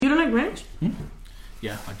ranch?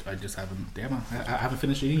 Yeah, I just haven't. Damn, I haven't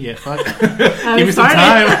finished eating yet. Fuck. Give me some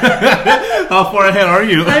time. How far ahead are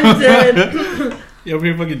you? I'm dead. You're over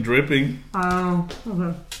here fucking dripping.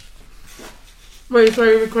 Okay. Wait, so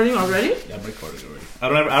are you recording already? Yeah, I'm recording already. I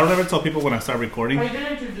don't ever tell people when I start recording. Are you gonna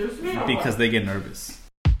introduce me? Because they get nervous.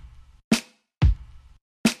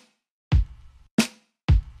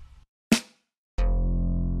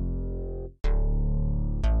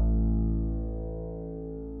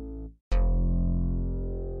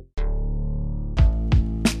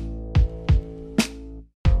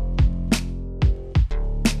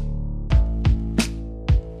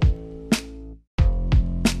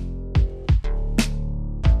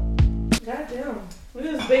 Goddamn. Look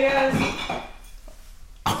at this big ass.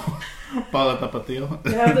 Pala Tapatio.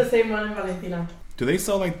 They have the same one in Valentina. Do they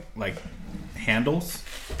sell like handles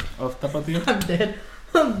of Tapatio? I'm dead.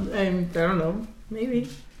 I don't know. Maybe.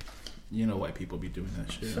 You know why people be doing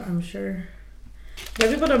that shit. So I'm sure. But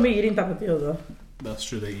people don't be eating tapatio though. That's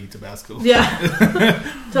true. They eat Tabasco. Yeah.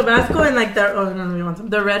 Tabasco and like their we want some.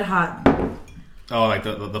 The red hot. Oh, like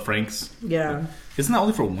the Franks. Yeah. Isn't that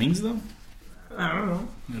only for wings though? I don't know.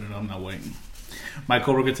 I don't know. I'm not waiting. My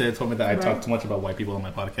coworker today told me that I talk too much about white people on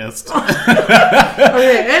my podcast.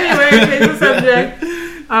 Okay. Anyway, change the subject.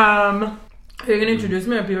 Are you gonna introduce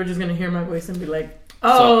me, or people are just gonna hear my voice and be like,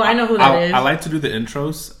 "Oh, so I know who that is." I like to do the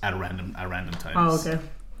intros at random times. Oh, okay.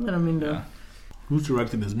 I don't mean to. Yeah. Who's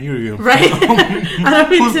directing this? Me or you? Right. I don't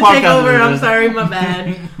mean to take over. I'm sorry. My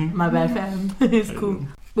bad. My bad, fam. It's cool.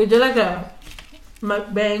 We did like a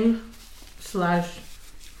mukbang /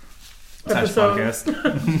 episode.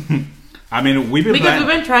 Podcast. I mean, we've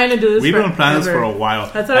been trying to do this. We've been planning this for a while.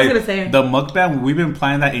 That's what I was gonna say. The mukbang, we've been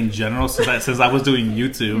planning that in general since I was doing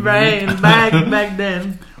YouTube. Right, back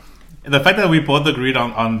then. The fact that we both agreed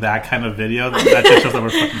on that kind of video, that just shows that we're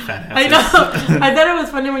fucking fat asses. I know. I thought it was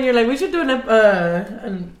funny when you're like, we should do a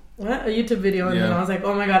YouTube video, and then I was like,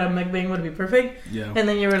 oh my god, a mukbang would be perfect. Yeah. And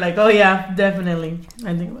then you were like, oh yeah, definitely.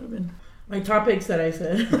 I think it would have been. My topics that I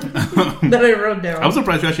said that I wrote down. I'm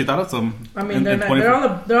surprised you actually thought of some. I mean, they're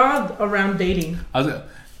all around dating. I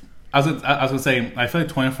was gonna say, I feel like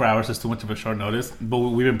 24 hours is too much of a short notice, but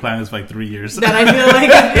we've been planning this for like 3 years. That I feel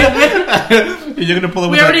like you're gonna pull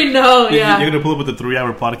up. We already know, yeah. You're gonna pull up with a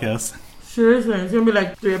 3-hour podcast. Seriously, it's gonna be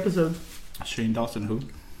like 3 episodes. Shane Dawson, who?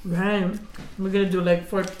 Right. We're gonna do like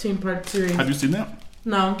 14-part series. Have you seen that?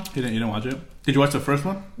 No. You didn't watch it? Did you watch the first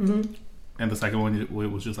one? Mm-hmm. And the second one, it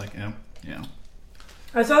was just like, yeah.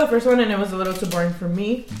 I saw the first one and it was a little too boring for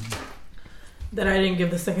me. That I didn't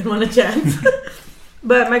give the second one a chance.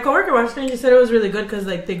 But my coworker watched it and she said it was really good because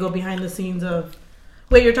like they go behind the scenes of.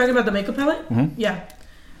 Wait, you're talking about the makeup palette? Mm-hmm. Yeah.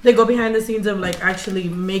 They go behind the scenes of like actually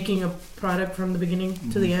making a product from the beginning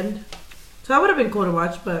to the end. So that would have been cool to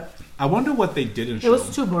watch, but I wonder what they didn't show. It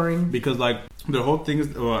was too boring. Because like the whole thing is,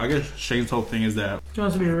 well, I guess Shane's whole thing is that he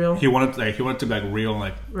wants to be real. He wanted to be like real and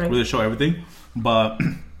like really show everything, but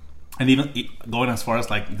and even going as far as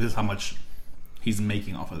like this is how much he's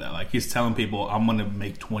making off of that. Like he's telling people, I'm gonna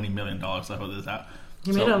make $20 million off of this.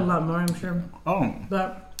 He made a lot more, I'm sure. Oh,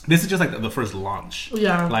 but this is just like the first launch.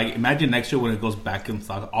 Yeah. Like imagine next year when it goes back in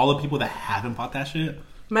stock, all the people that haven't bought that shit.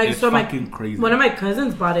 It's fucking crazy. One of my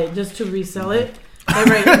cousins bought it just to resell it.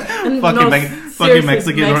 Fucking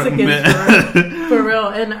Mexican for real.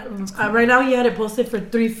 And right now he had it posted for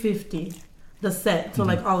 $350 the set, so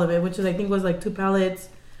like all of it, which is I think was like 2 pallets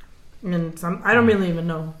and some. I don't really even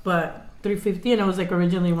know, but $350, and it was like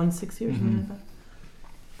originally $160 or something like that.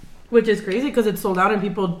 Which is crazy because it's sold out and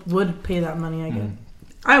people would pay that money. I guess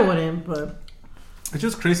I wouldn't, but. It's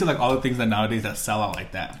just crazy, like all the things that nowadays that sell out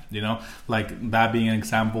like that, you know, like that being an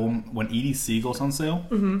example. When EDC goes on sale,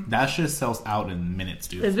 that shit sells out in minutes,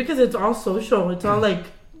 dude. It's because it's all social. It's all like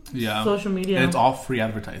social media, and it's all free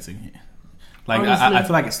advertising. Like I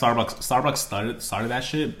feel like Starbucks started that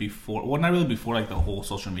shit before. Well, not really before like the whole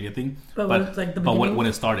social media thing, but like when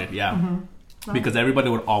it started, Because everybody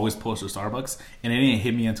would always post to Starbucks, and it didn't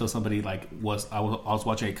hit me until somebody like I was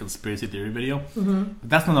watching a conspiracy theory video.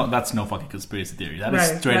 That's no fucking conspiracy theory. That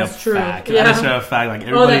is straight up fact. Yeah. That is straight up fact. Like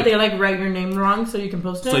everybody, that they like write your name wrong so you can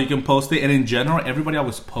post it. So you can post it, and in general, everybody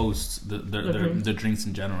always posts the drinks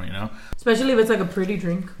in general. You know, especially if it's like a pretty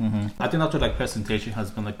drink. I think that's what like presentation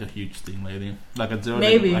has been like a huge thing lately. Like a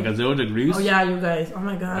 0 degrees. Oh yeah, you guys. Oh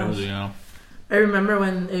my gosh. I remember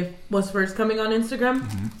when it was first coming on Instagram.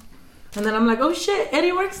 And then I'm like, oh shit,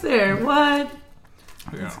 Eddie works there. What?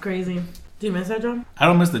 Yeah. It's crazy. Do you miss that job? I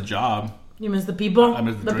don't miss the job. You miss the people? I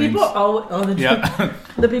miss the people always. Oh,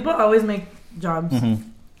 the people always make jobs.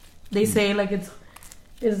 They say like it's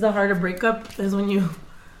the harder breakup is when you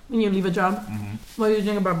leave a job. What do you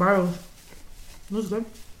think about Barrows? It was good.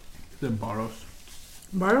 Then Barros.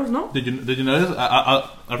 Barros, no? Did you notice? I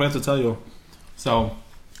forgot to tell you. So,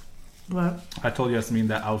 what? I told Yasmin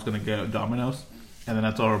that I was gonna get Domino's, and then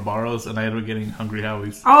I told her Barros, and I ended up getting Hungry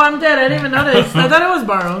Howie's. Oh, I'm dead. I didn't even notice. I thought it was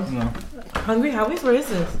Barros. No. Hungry Howie's? Where is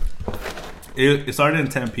this? It started in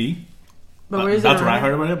Tempe. But where is it? That's where I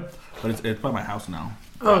heard about it. But it's by my house now.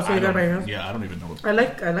 Oh, so you got it by your house? Yeah, I don't even know. I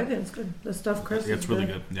like it. It's good. The stuffed crust. Yeah, it's really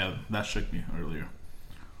good. Yeah, that shook me earlier.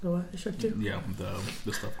 The what? It shook you? Yeah, the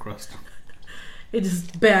stuffed crust. It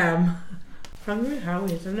just bam. Hungry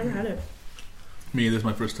Howie's. I've never had it. Me, this is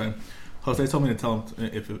my first time. Jose told me to tell him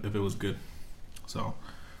if it was good. So,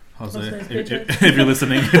 Jose if you're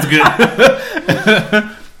listening, it's good.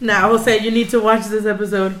 Now, Jose, you need to watch this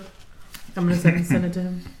episode. I'm gonna send it to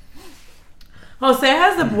him. Jose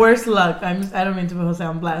has the worst luck. I don't mean to put Jose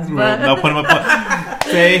on blast, but no, put him up.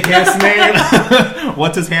 Say his name.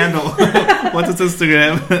 What's his handle? What's his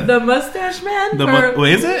Instagram? The Mustache Man.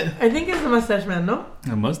 Wait, is it? I think it's the Mustache Man. No.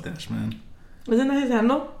 The Mustache Man. Isn't that his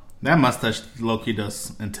handle? That mustache low-key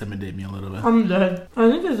does intimidate me a little bit. I'm dead.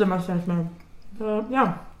 I think it's the Mustache Man.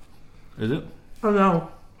 Yeah. Is it? Oh no,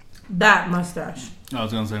 that mustache. I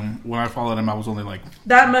was gonna say when I followed him, I was only like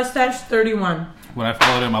that mustache 31. When I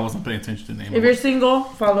followed him, I wasn't paying attention to the name. If you're single,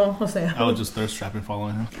 follow Jose. I was just thirst trapping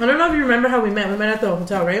following him. I don't know if you remember how we met. We met at the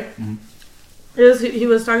hotel, right? Mm-hmm. He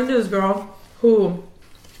was talking to this girl who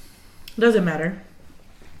doesn't matter,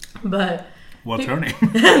 but what's her name?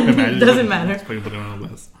 Doesn't matter.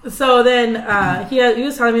 So then he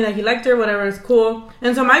was telling me that he liked her, whatever, it's cool.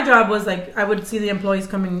 And so my job was like I would see the employees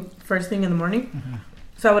coming first thing in the morning. Mm-hmm.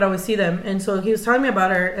 So I would always see them. And so he was telling me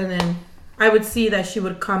about her, and then I would see that she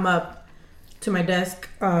would come up to my desk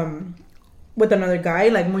with another guy,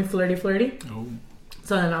 like muy flirty. Oh.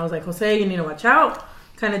 So then I was like, Jose, you need to watch out.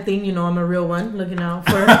 Kind of thing, I'm a real one, looking out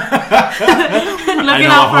for I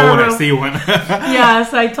see one. Yeah,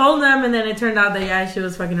 so I told them, and then it turned out that she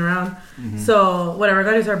was fucking around. Mm-hmm. So whatever,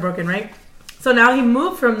 got his heart broken, right? So now he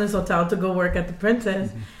moved from this hotel to go work at the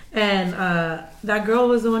Princess, mm-hmm. and that girl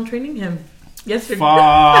was the one training him yesterday.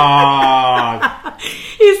 Fuck.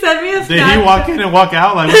 He sent me a Snapchat. Did he walk in and walk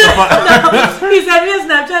out? Like, what the fuck? No, he sent me a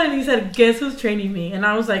Snapchat and he said, "Guess who's training me?" And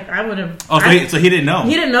I was like, I would have. Oh, so he didn't know.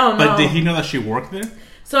 He didn't know. But did he know that she worked there?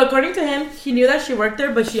 So according to him, he knew that she worked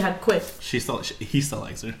there, but she had quit. He still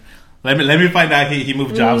likes her. Let me find out he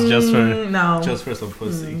moved jobs just for some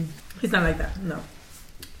pussy. He's not like that. No,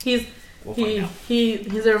 he's he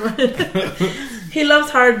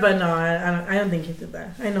loves hard, but no, I don't think he did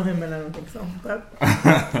that. I know him, but I don't think so. But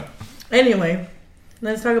anyway,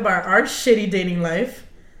 let's talk about our shitty dating life.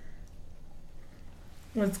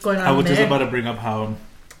 What's going on? I was just about to bring up how.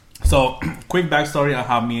 So, quick backstory on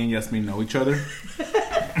how me and Yasmin know each other.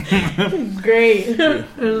 Great. It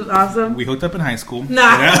was awesome. We hooked up in high school.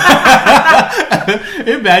 Nah.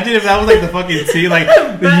 Imagine if that was like the fucking tea. Like,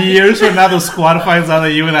 years from now, the squad finds out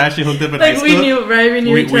that you and I actually hooked up in high school. We knew, right? We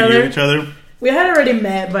knew each other. We We had already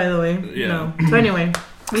met, by the way. Yeah. No. So anyway,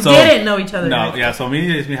 we didn't know each other. No, right? yeah. So me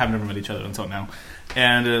and Yasmin have never met each other until now.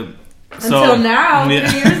 And... until now, yeah.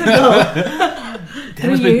 3 years ago.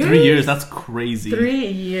 Damn, it's been 3 years. That's crazy. 3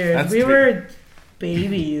 years. We were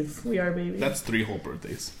babies. We are babies. That's 3 whole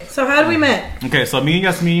birthdays. So how did we met? Okay, so me and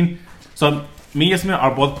Yasmin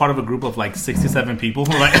are both part of a group of like 67 people.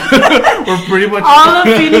 Like, we're pretty much all of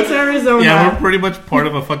Phoenix, Arizona. Yeah, we're pretty much part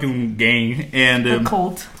of a fucking gang and a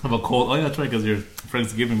cult. Of a cult. Oh yeah, that's right, because you're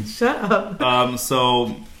Friendsgiving. Shut up.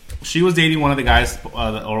 So she was dating one of the guys,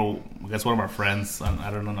 or I guess one of our friends.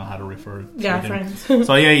 I don't know how to refer. Yeah, friends.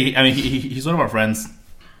 So yeah, he's one of our friends.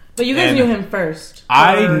 But you guys knew him first.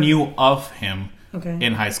 I knew of him. Okay.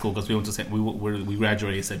 In high school, because we went to we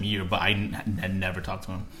graduated the same year, but I had never talked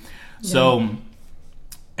to him. Yeah. So,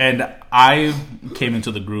 and I came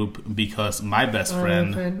into the group because my best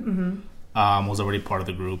friend was already part of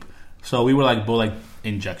the group. So we were like both like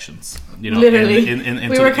injections, you know. Literally,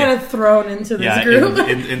 we were kind of thrown into this group.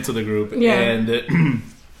 Into the group. Yeah. And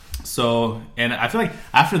so, and I feel like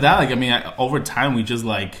after that, like over time, we just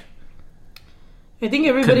like. I think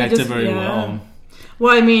everybody connected very well.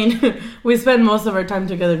 Well, I mean, we spend most of our time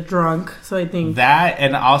together drunk, so I think that,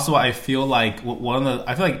 and also I feel like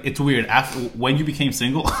I feel like it's weird after when you became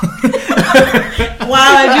single. Wow,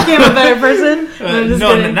 I became a better person.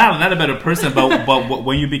 Not a better person, but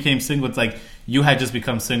when you became single, it's like you had just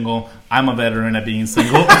become single. I'm a veteran at being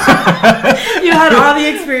single. You had all the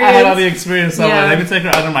experience. I had all the experience. So let me take her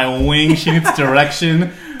under my wing. She needs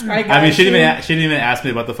direction. I mean, she didn't even ask me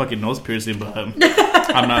about the fucking nose piercing, but I'm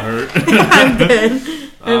not hurt. I'm dead.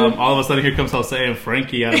 All of a sudden, here comes Jose and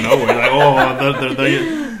Frankie out of nowhere. Like,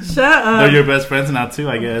 shut up. They're your best friends now too,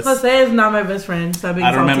 I guess. Jose is not my best friend. So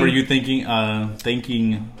I remember you thinking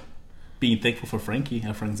being thankful for Frankie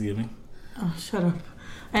at Friendsgiving. Oh, shut up.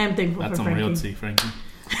 I am thankful for Frankie. That's some real tea, Frankie.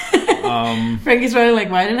 Frankie's probably like,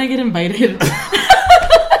 why didn't I get invited?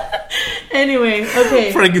 Anyway,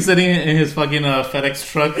 okay. Frankie's sitting in his fucking FedEx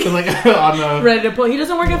truck, like on ready to pull. He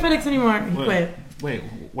doesn't work at FedEx anymore. Wait,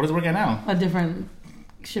 what does he work at now? A different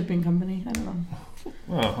shipping company. I don't know.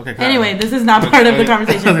 Oh, okay. Anyway, this is not part of the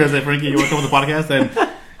conversation. I was gonna say, Frankie, you want to come on the podcast and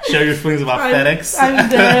share your feelings about FedEx? I'm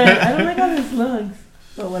dead. I don't like how this looks,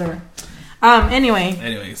 but whatever.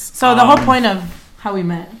 Anyways, so the whole point of how we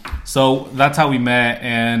met. So that's how we met,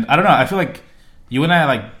 and I don't know. I feel like you and I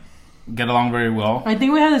like get along very well. I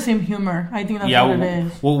think we have the same humor. I think that's what it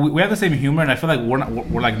is. Well, we have the same humor, and I feel like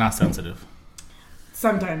we're like not sensitive.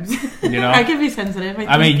 Sometimes, you know, I can be sensitive.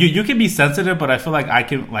 I mean, you can be sensitive, but I feel like I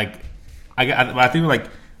can like, I think like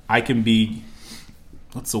I can be.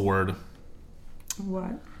 What's the word?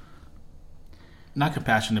 What? Not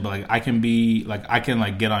compassionate, but like I can be like I can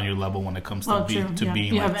like get on your level when it comes to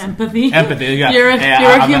being. You have empathy. Empathy. Yeah. You're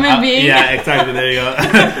a human being. Yeah, exactly. There you go.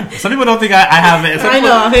 Some people don't think I have it. Some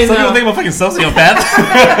people think I'm a fucking sociopath.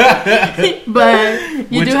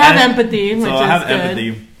 But you do have empathy, which is I have good.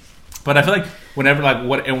 empathy. But I feel like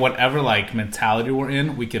whatever like mentality we're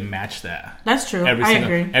in, we can match that. That's true. I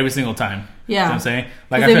agree. Every single time. Yeah. You know what I'm saying?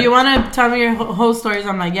 Like if you want to tell me your whole stories,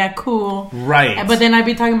 I'm like, yeah, cool. Right. But then I'd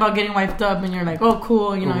be talking about getting wiped up, and you're like, oh,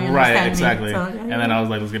 cool. You know, you right, understand exactly. me. So, and then I was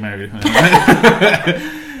like, let's get married.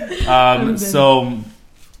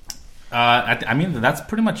 I mean, that's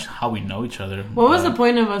pretty much how we know each other. What was the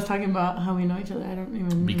point of us talking about how we know each other? I don't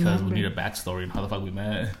even because remember. We need a backstory on how the fuck we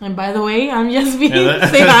met. And by the way, I'm Yasmin.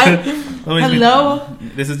 Say hi. Hello.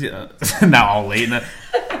 This is now all late.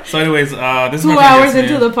 So anyways, this is 2 hours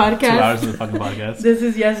into the podcast. 2 hours into the fucking podcast. This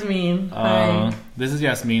is Yasmin. Hi. This is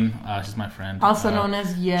Yasmin. She's my friend. Also known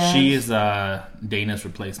as Yes. She is Dana's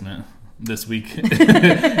replacement this week. Just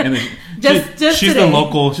she's today. She's the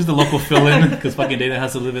local fill-in because fucking Dana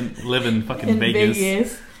has to live in fucking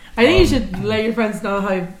Vegas. I think you should let your friends know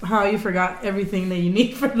how you forgot everything that you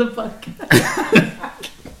need for the podcast.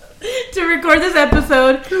 To record this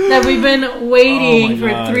episode that we've been waiting for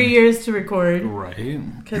 3 years to record. Right.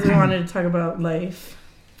 Because we wanted to talk about life.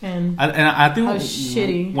 And I think how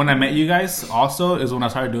shitty. When I met you guys also is when I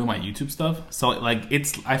started doing my YouTube stuff. So like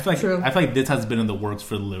I feel like this has been in the works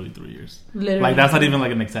for literally 3 years. Literally. Like that's not even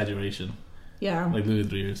like an exaggeration. Yeah. Like literally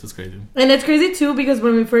 3 years. It's crazy. And it's crazy too because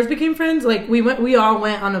when we first became friends, like we all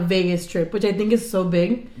went on a Vegas trip, which I think is so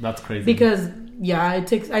big. That's crazy. Because it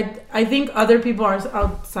takes I think other people are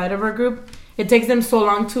outside of our group. It takes them so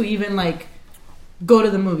long to even like go to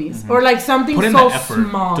the movies or like something so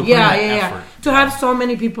small. Yeah. To have so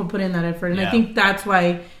many people put in that effort, and I think that's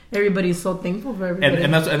why everybody's so thankful for everybody.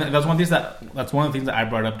 And that's one of the things that I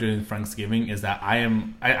brought up during Thanksgiving is that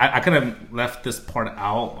I kind of left this part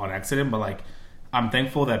out on accident, but like I'm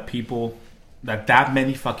thankful that that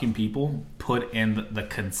many fucking people put in the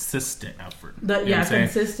consistent effort.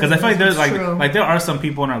 Consistent. Because I feel like there's like there are some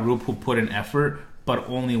people in our group who put in effort, but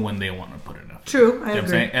only when they want to put in effort. True, I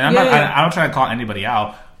agree. And I'm not trying to call anybody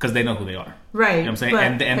out because they know who they are. Right. You know what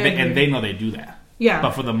I'm saying? And they know they do that. Yeah.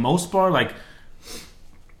 But for the most part, like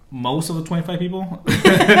most of the 25 people,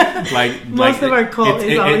 most of our cult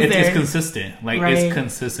is always there. It's consistent. Like it's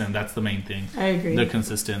consistent. That's the main thing. I agree. They're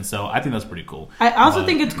consistent. So I think that's pretty cool. I also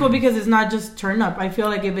think it's cool because it's not just turn up. I feel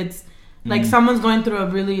like if it's like someone's going through a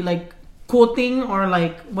really like cool thing or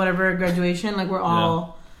like whatever graduation, like we're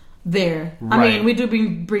all there. Right. I mean, we do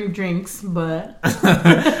bring drinks, but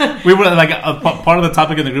we were like part of the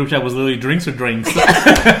topic in the group chat was literally drinks or drinks.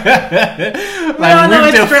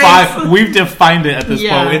 We've defined it at this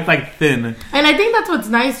point. It's like thin. And I think that's what's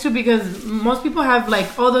nice too because most people have like,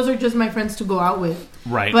 oh, those are just my friends to go out with.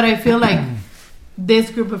 Right. But I feel like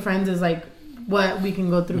this group of friends is like what we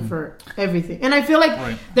can go through for everything. And I feel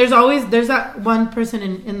like there's that one person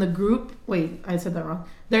in the group. Wait, I said that wrong.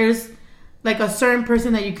 There's like a certain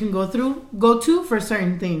person that you can go to for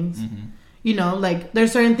certain things. You know, like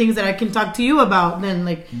there's certain things that I can talk to you about, then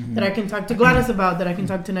like that I can talk to Gladys about, that I can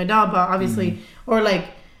talk to Nidal about, obviously, or like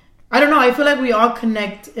I don't know. I feel like we all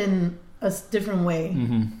connect in a different way,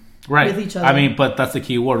 with each other. I mean, but that's the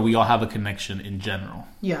key word. We all have a connection in general.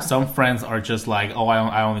 Yeah. Some friends are just like, oh,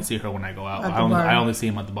 I only see her when I go out. I only see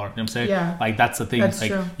him at the bar. You know what I'm saying? Yeah. Like that's the thing. That's like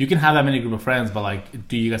true. You can have that many group of friends, but like,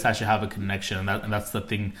 do you guys actually have a connection? And that's the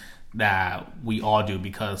thing that we all do,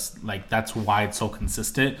 because like that's why it's so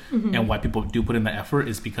consistent and why people do put in the effort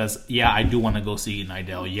is because I do want to go see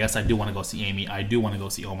Nidell. Yes, I do want to go see Amy. I do want to go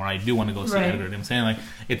see Omar. I do want to go see Edgar. You know what I'm saying? Like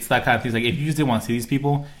it's that kind of thing. Like if you just didn't want to see these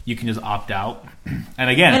people, you can just opt out. And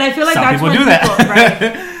again, and I feel like some that's people do that.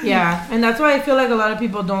 Right? Yeah, and that's why I feel like a lot of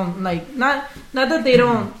people don't like not that they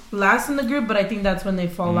don't last in the group, but I think that's when they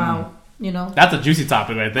fall out. You know, that's a juicy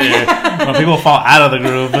topic right there. When people fall out of the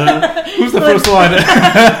group, who's the first one?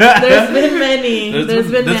 There's been many.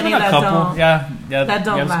 There's been many a that couple. don't. That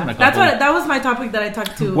don't last. That was my topic that I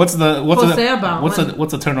talked to. What's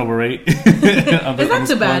the turnover rate? It's not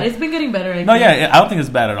too bad. It's been getting better. I don't think it's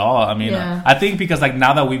bad at all. I mean, I think because like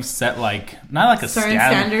now that we've set like not like a certain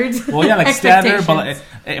standards. Well, yeah, like standard, but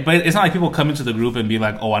it's not like people come into the group and be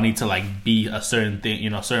like, oh, I need to like be a certain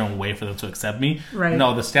thing, a certain way for them to accept me. Right.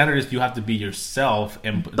 No, the standard is you have to be yourself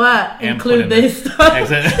and include this stuff.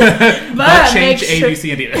 But change A, B,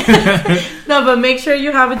 C, and D. No, but make sure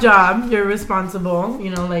you have a job. You're responsible.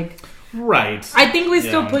 Right. I think we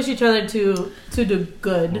still push each other to do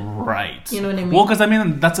good. Right. You know what I mean? Well, because I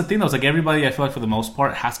mean that's the thing though. It's like everybody, I feel like for the most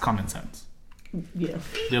part, has common sense. Yeah. You know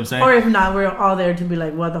what I'm saying? Or if not, we're all there to be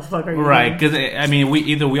like, what the fuck are you doing? Because I mean,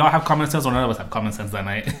 we all have common sense, or none of us have common sense that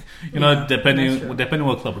night. Depending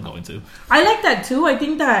what club we're going to. I like that too. I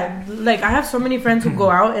think that like I have so many friends who go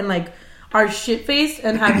out and like are shit faced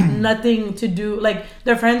and have nothing to do. Like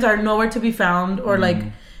their friends are nowhere to be found, or like,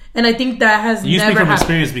 and I think that has you never speak from happened.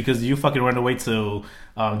 Experience because you fucking ran away to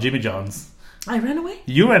Jimmy John's. I ran away?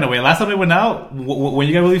 You ran away. Last time we went out, when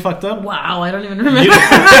you got really fucked up? Wow, I don't even remember.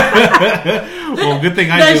 Well, good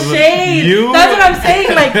thing I did. The shade. That's what I'm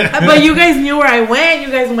saying. Like, but you guys knew where I went.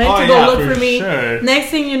 You guys went to go look for me. Sure.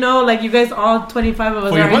 Next thing you know, like, you guys, all 25 of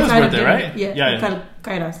us are inside your brother's birthday, right? Yeah.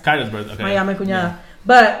 Kaira's birthday, okay. My cuñada. Yeah.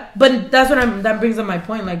 But that's what that brings up my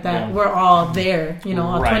point, like that we're all there,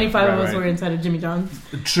 all 25 of us were inside of Jimmy John's.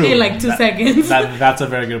 True. In like 2 seconds. That's a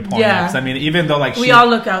very good point. Yeah. Because I mean, even though like we all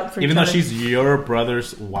look out for each other. Even though she's your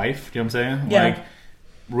brother's wife, you know what I'm saying? Yeah. Like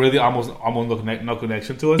really almost no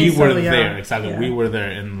connection to us. We were there, exactly. Yeah. We were there,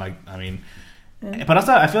 and like I mean, but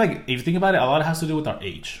also I feel like if you think about it, a lot has to do with our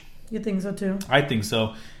age. You think so too? I think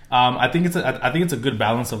so. I think it's a good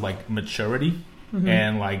balance of like maturity.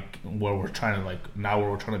 And like where we're trying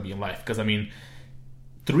to be in life. Because I mean,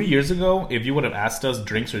 3 years ago, if you would have asked us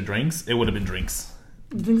drinks, it would have been drinks.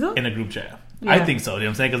 You think so? In a group chat. Yeah. I think so. You know what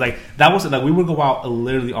I'm saying? Because like that was like we would go out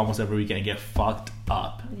literally almost every weekend and get fucked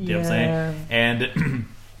up. You know what I'm saying? And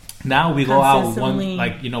now we go out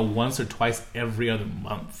once or twice every other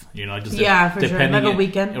month. Just for sure, like a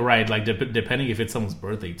weekend, right? Like depending if it's someone's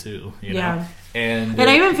birthday too. You know? And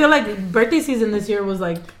I even feel like birthday season this year was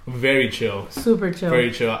like very chill, super chill, very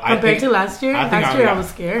chill compared to last year. I was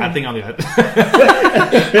scared. I think I'll do that.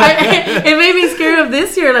 It made me scared of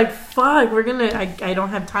this year. Like fuck, I don't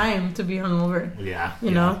have time to be hungover. Yeah,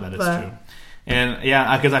 that is true. And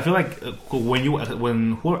because I feel like I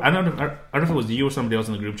don't know if it was you or somebody else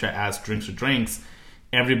in the group chat asked drinks or drinks,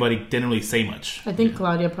 everybody didn't really say much. I think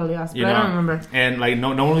Claudia probably asked, but I don't remember. And like no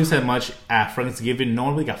one really said much at Friendsgiving. No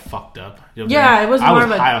one really got fucked up. It was I was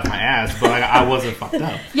high off my ass, but like I wasn't fucked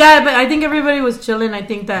up. Yeah, but I think everybody was chilling. I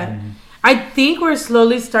think that we're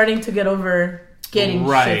slowly starting to get over getting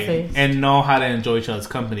shit-faced and know how to enjoy each other's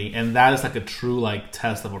company, and that is like a true like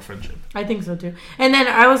test of our friendship. I think so too. And then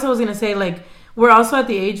I was gonna say like we're also at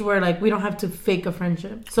the age where like we don't have to fake a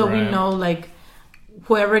friendship, so we know like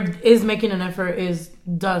whoever is making an effort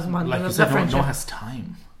does want like you said, no one has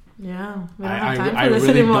time. Yeah, we don't have time for this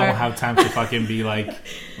anymore. Don't have time to fucking be like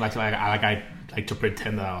I like to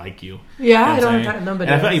pretend that I like you. Yeah, I don't have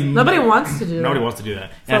time. Nobody wants to do that. Nobody wants to do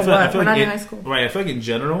that. And I feel like in high school. Right, I feel like in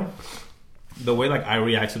general, the way like I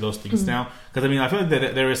react to those things now, because I mean I feel like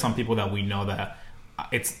there is some people that we know that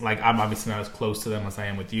it's like I'm obviously not as close to them as I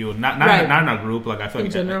am with you. Not in our group. Like I feel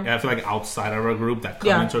like outside of our group that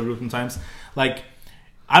come into our group sometimes. Like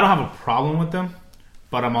I don't have a problem with them,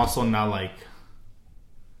 but I'm also not like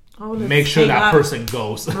make sure that person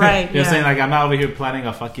goes. Right. You know what I'm saying? Like I'm not over here planning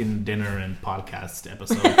a fucking dinner and podcast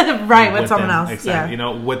episode. Right, with someone else. Exactly.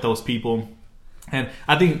 Yeah. With those people. And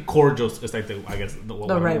I think cordial is like the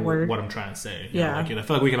right word. What I'm trying to say. Yeah. I feel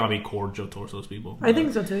like we can all be cordial towards those people. I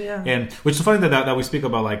think so too, yeah. And which is funny that we speak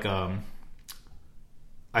about like I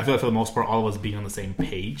feel like for the most part all of us being on the same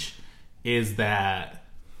page is that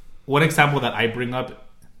one example that I bring up.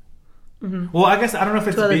 Well, I guess I don't know if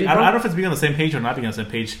it's I don't know if it's being on the same page or not being on the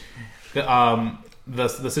same page.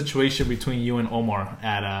 The situation between you and Omar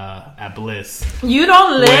at Bliss. You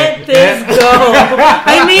don't let this go.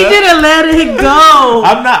 I need you to let it go.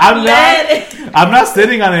 I'm not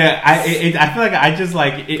sitting on it. I feel like I just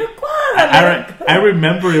like it. I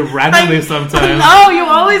remember it randomly sometimes. No, you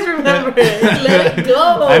always remember it. Let it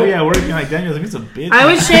go. I mean, I work like Daniel. He's a bitch. I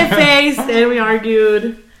was shit-faced and we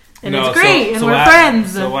argued. And it's great, and we're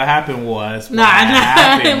friends. So what happened was... we're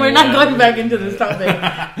not going back into this topic.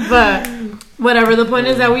 But whatever, the point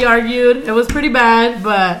is that we argued. It was pretty bad,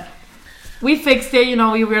 but we fixed it.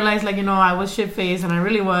 We realized, I was shit-faced, and I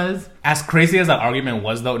really was. As crazy as that argument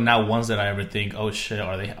was, though, not once did I ever think, oh, shit,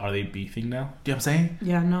 are they beefing now? Do you know what I'm saying?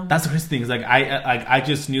 Yeah, no. That's the crazy thing. Is I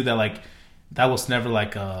just knew that, that was never,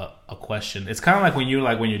 a question. It's kind of like when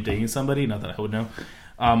you're dating somebody, not that I would know,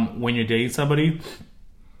 when you're dating somebody...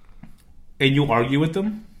 And you argue with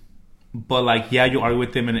them, but you argue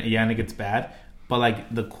with them and it gets bad. But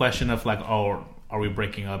the question of are we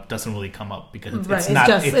breaking up doesn't really come up because it's not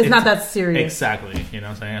that serious. Exactly, you know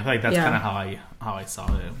what I'm saying? I feel like that's kind of how I saw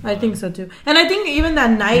it. I think so too. And I think even that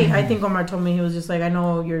night, I think Omar told me he was just I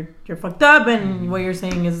know you're fucked up and what you're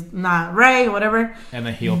saying is not right, whatever. And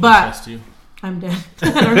then he open-chest you. I'm dead.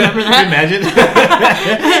 I don't remember that. Imagine.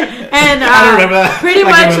 And I don't remember that.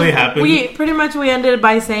 Pretty much we ended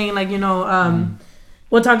by saying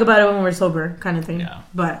we'll talk about it when we're sober, kind of thing. Yeah.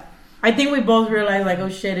 But I think we both realized oh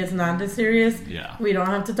shit, it's not this serious. Yeah. We don't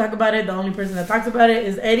have to talk about it. The only person that talks about it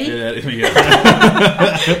is Eddie.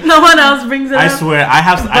 Yeah. No one else brings it up. I swear,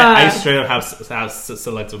 I straight up have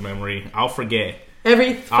selective memory. I'll forget.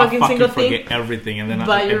 Every fucking single thing. I forget everything, and then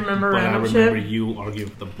you remember random shit. I remember you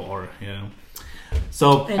arguing at the bar,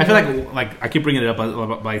 So anyway. I feel like I keep bringing it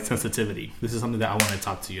up by sensitivity. This is something that I want to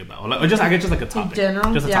talk to you about, or just a topic,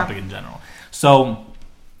 just a topic in general. So,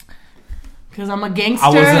 because I'm a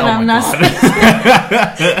gangster and I'm not.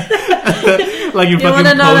 You fucking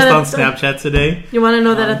post on Snapchat today. You want to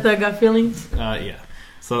know that a thug got feelings? Yeah.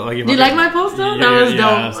 So do you like my post though? That was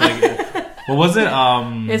dope. What was it?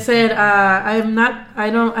 It said, I'm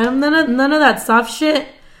none of that soft shit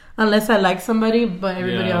unless I like somebody, but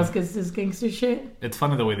everybody else gets this gangster shit. It's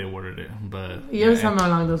funny the way they worded it, but... something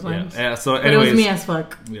along those lines. Yeah. So anyways, but it was me as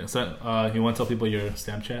fuck. Yeah, so you want to tell people your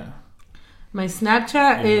Snapchat? My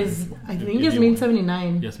Snapchat is, I think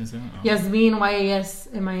Yasmin79. Yasmin79? Oh. Yasmin,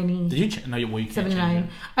 Yasmine. Did you change? No, you can't 79.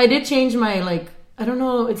 I did change my, I don't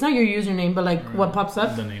know, it's not your username, but what pops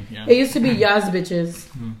up. The name, yeah. It used to be Yas Bitches.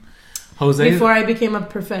 Mm-hmm. Jose, before I became a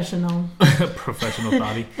professional. Professional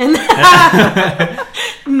thotty.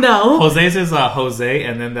 No. Jose's is Jose,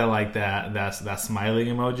 and then that smiling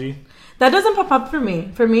emoji. That doesn't pop up for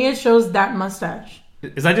me. For me, it shows that mustache.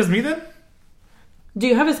 Is that just me then? Do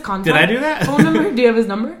you have his contact? Did I do that? Phone number? Do you have his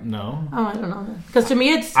number? No. Oh, I don't know. Because to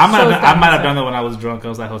me, it's. I might have done that when I was drunk. I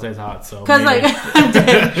was like, Jose's hot. So. Because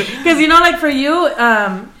because for you,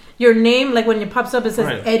 your name when it pops up, it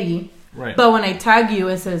says Eddie. Right. But when I tag you,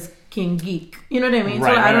 it says King Geek. You know what I mean?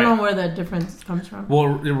 Right, so I don't know where the difference comes from. Well,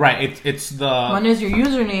 right. It's the... One is your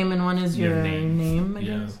username and one is your name, I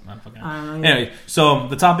guess. I don't know. Anyway, so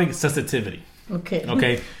the topic is sensitivity.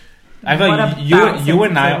 Okay. I feel like you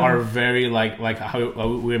and I are very, like how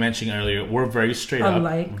we were mentioning earlier, we're very straight up,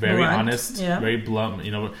 very blunt, honest, very blunt,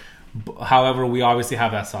 However, we obviously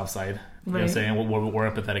have that soft side. You know what I'm saying?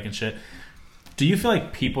 We're empathetic and shit. Do you feel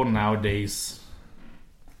like people nowadays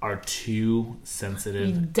are too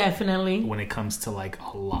sensitive? Definitely. When it comes to a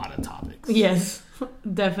lot of topics. Yes.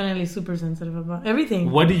 Definitely super sensitive about everything.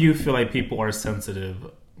 What do you feel like people are sensitive,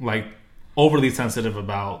 overly sensitive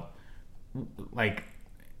about,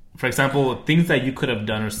 for example, things that you could have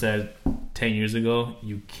done or said 10 years ago,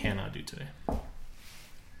 you cannot do today?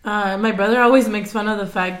 My brother always makes fun of the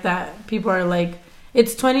fact that people are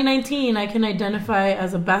it's 2019, I can identify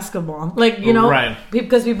as a basketball. Right.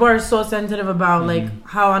 Because people are so sensitive about,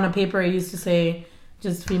 how on a paper it used to say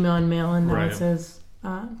just female and male, and now it says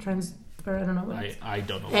trans, or I don't know what I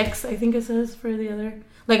don't know. X, I think it says for the other.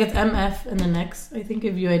 It's MF and then X, I think,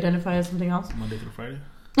 if you identify as something else. Monday through Friday?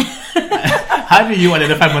 How do you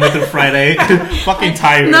identify Monday through Friday? Fucking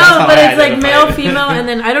tired. No, but it's male, female, and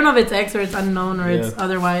then I don't know if it's X or it's unknown or it's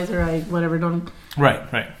otherwise or whatever. Don't. Right.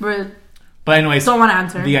 But anyways, don't want to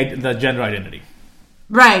answer the gender identity.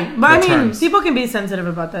 Right, but terms. People can be sensitive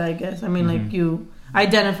about that. I guess. I mean, you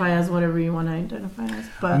identify as whatever you want to identify as.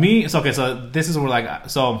 But me, so this is where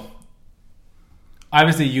so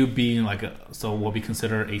obviously you being what we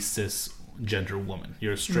consider a cisgender woman.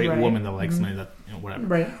 You're a straight woman that likes something that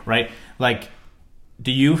whatever. Right.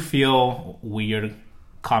 Do you feel weird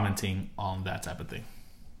commenting on that type of thing?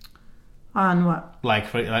 On what? Right,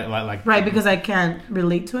 because I can't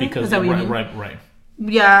relate to it. Because is that what you mean? Right.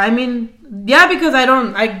 Yeah, I mean, because I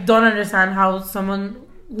don't understand how someone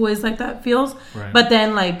who is like that feels. Right. But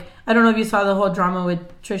then, I don't know if you saw the whole drama with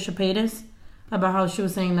Trisha Paytas about how she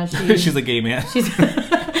was saying that she's a gay man.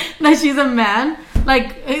 That she's a man,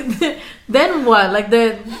 Like, then what? Like,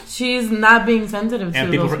 she's not being sensitive to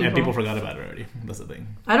and people. And people forgot about it already. That's the thing.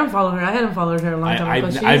 I don't follow her. I hadn't followed her a long time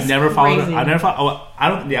ago. I've never followed her. I've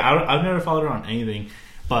never followed her on anything.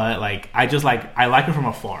 But, like, I like her from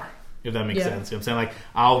afar. If that makes sense. You know what I'm saying? Like,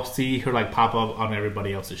 I'll see her, like, pop up on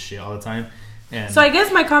everybody else's shit all the time. And so I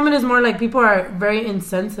guess my comment is more like people are very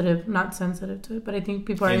insensitive. Not sensitive to it, but I think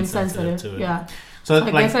people are insensitive to it. Yeah. So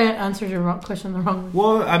I guess I answered your question the wrong way.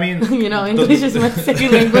 Well, I mean... English is my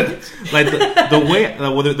second language. Like,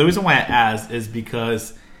 the reason why I asked is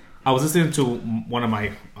because I was listening to one of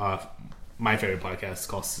my favorite podcasts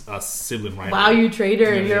called Sibling Rivalry. Wow, you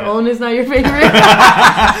traitor. Your own is not your favorite?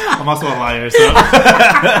 I'm also a liar, so...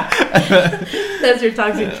 That's your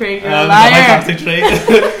toxic trait. You're a liar. My toxic trait.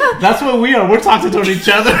 That's what we are. We're toxic toward each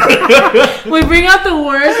other. We bring out the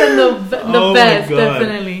worst and the best,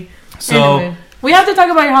 definitely. So... Anyway, we have to talk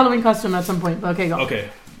about your Halloween costume at some point. Okay, go. Okay.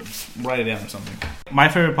 Write it down or something. My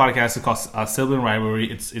favorite podcast is called Sibling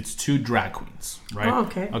Rivalry. It's two drag queens, right? Oh,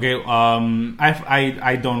 okay. Okay.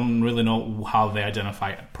 I don't really know how they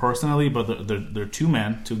identify personally, but they're two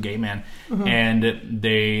gay men, and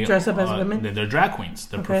they dress up as women. They're drag queens.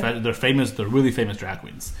 They're famous. They're really famous drag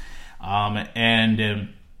queens, and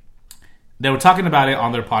they were talking about it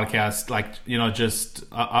on their podcast, like just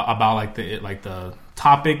about like the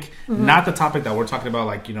topic, not the topic that we're talking about,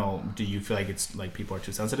 like, do you feel like it's like people are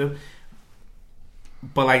too sensitive?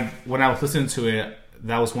 But like when I was listening to it,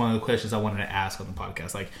 that was one of the questions I wanted to ask on the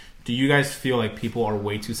podcast. Like, do you guys feel like people are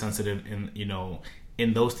way too sensitive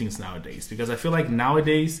in those things nowadays? Because I feel like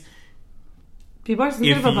nowadays people are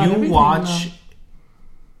sensitive about if you everything, watch,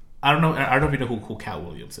 I don't know if you know who Cat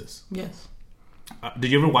Williams is. Yes. Did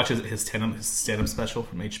you ever watch his stand-up special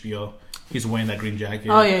from HBO? He's wearing that green jacket.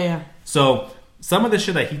 Oh yeah. So some of the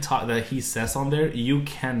shit that he says on there, you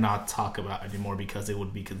cannot talk about anymore because it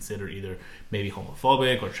would be considered either maybe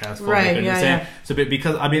homophobic or transphobic. Right. Yeah. So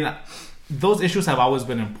because those issues have always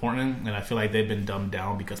been important, and I feel like they've been dumbed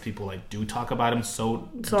down because people like do talk about them so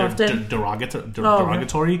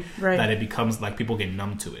derogatory right. that it becomes like people get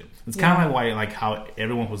numb to it. It's kind of like why like how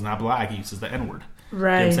everyone who's not black uses the N-word. Right. You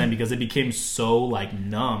know what I'm saying? Because it became so like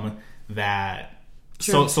numb that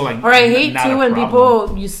so like. Or I hate too when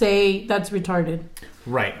people you say that's retarded.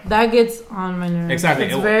 Right. That gets on my nerves. Exactly.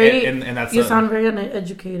 It's very and that's you sound very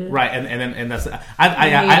uneducated. Right. And that's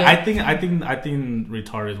I think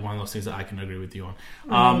retarded is one of those things that I can agree with you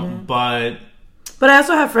on. But I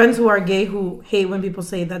also have friends who are gay who hate when people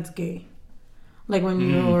say that's gay. Like when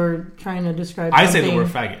you're trying to describe something. I say the word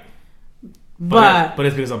faggot. But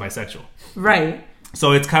it's because I'm bisexual. Right.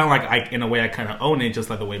 So it's kind of like in a way I kind of own it, just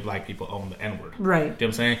like the way black people own the N-word. Right. You know what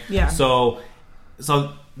I'm saying? Yeah. So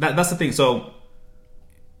that's the thing. So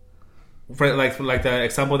for like the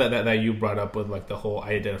example that you brought up with like the whole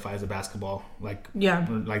I identify as a basketball, like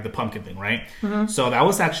the pumpkin thing, right? Mm-hmm. So that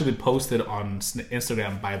was actually posted on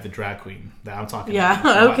Instagram by the drag queen that I'm talking about.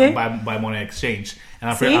 Yeah. Okay. By Monet Exchange.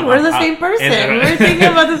 And we're the same person. We're thinking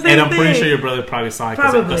about the same thing. And I'm pretty sure your brother probably saw it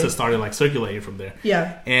because it started like circulating from there.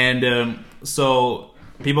 Yeah. And so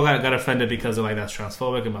people got offended because they're like that's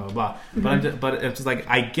transphobic and blah blah blah. Mm-hmm. But it's just like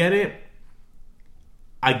I get it.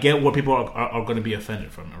 I get where people are going to be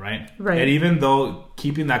offended from it, right? Right. And even though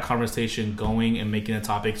keeping that conversation going and making a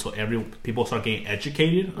topic so people start getting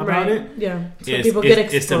educated about it, so people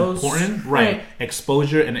get exposed. It's important, right?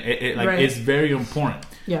 Exposure and it's very important.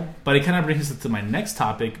 Yeah. But it kind of brings us to my next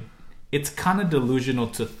topic. It's kind of delusional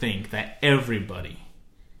to think that everybody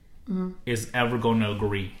is ever going to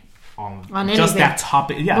agree on just that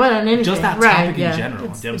topic. Yeah, just that topic in general. You know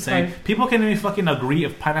what I'm saying? People can't even fucking agree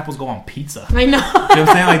if pineapples go on pizza. I know. You know what I'm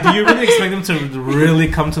saying? Like, do you really expect them to really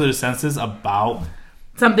come to their senses about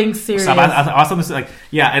something serious? About something like,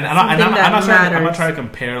 and I'm not trying to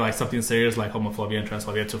compare like something serious like homophobia and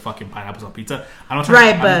transphobia to fucking pineapples on pizza. I'm not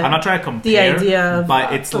trying to compare the idea of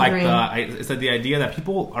but it's like the idea that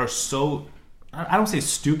people are so, I don't say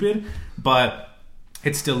stupid, but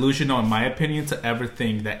it's delusional, in my opinion, to ever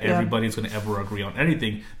think that everybody's going to ever agree on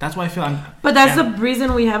anything. That's why I feel But that's the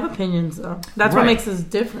reason we have opinions, though. That's what makes us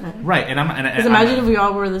different. Right, because imagine if we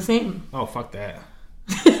all were the same. Oh, fuck that.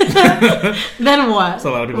 Then what?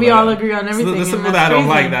 We all agree on everything. There's people that I don't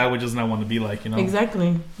like that would just not want to be like, you know.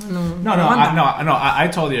 Exactly. I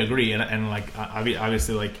totally agree, and like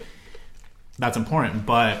obviously like that's important.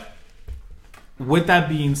 But with that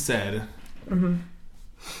being said. Mm-hmm.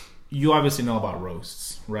 You obviously know about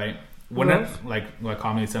roasts, right? Like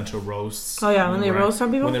Comedy Central roasts. Oh yeah, when they roast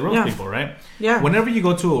some people. When they roast people, right? Yeah. Whenever you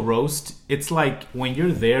go to a roast, it's like when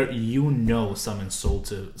you're there, you know some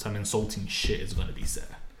insulting shit is going to be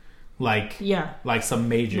said. like some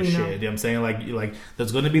major shit. You know what I'm saying? Like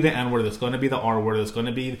there's gonna be the N word, there's gonna be the R word, there's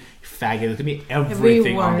gonna be faggot, there's gonna be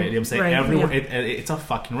everything on it. You know what I'm saying? Everywhere it's a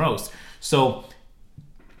fucking roast. So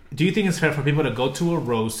do you think it's fair for people to go to a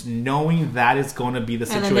roast knowing that is going to be the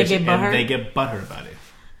situation and they get butthurt about it?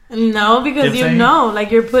 No, because you know,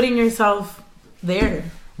 like you're putting yourself there.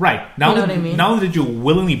 Right. Now, you know what I mean? Not only did you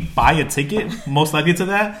willingly buy a ticket, most likely to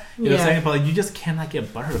that, you know what I'm saying? But like, you just cannot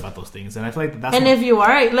get butthurt about those things. And I feel like that's... And if you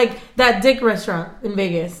are, like that Dick restaurant in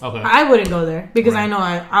Vegas, I wouldn't go there because I know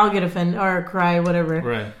I'll get offended or cry, whatever.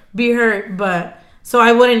 Right. Be hurt, but... So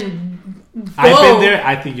I wouldn't go. I've been there.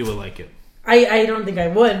 I think you would like it. I don't think I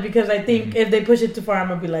would because I think if they push it too far, I'm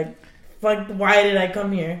going to be like, fuck, why did I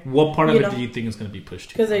come here? What part of it do you think is going to be pushed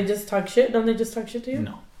to? Because they just talk shit. Don't they just talk shit to you?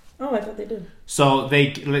 No. Oh, I thought they did. So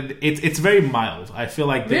it's very mild. I feel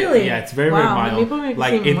like really, yeah, it's very very mild. People make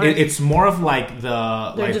like it's more of like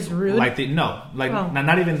the they're just rude. Like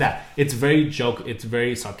not even that. It's very joke. It's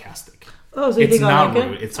very sarcastic. Oh, so it's not like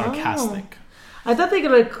rude. It's sarcastic. I thought they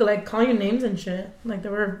could like call you names and shit. Like they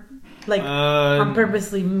were like on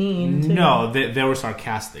purposely mean. Too. No, they were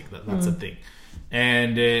sarcastic. That's the thing.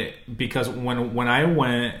 And because when I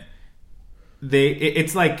went,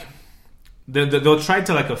 it's like. They'll try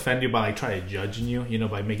to like offend you by like try to judging you, you know,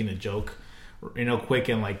 by making a joke, you know, quick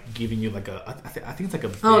and like giving you like I think it's like a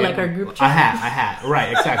like our group chat. A hat,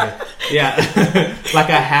 right? Exactly, yeah, like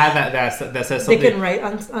a hat that says something. They can write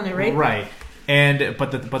on it, right? Right, and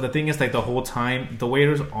but the thing is like the whole time the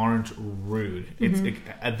waiters aren't rude. It's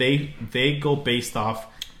they go based off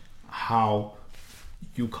how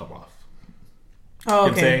you come off.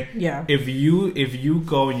 Oh, okay. Yeah. If you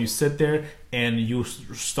go and you sit there and you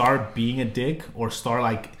start being a dick or start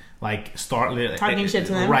talking shit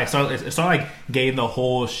to them, right? Start like getting the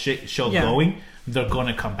whole shit show going. They're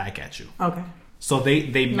gonna come back at you. Okay. So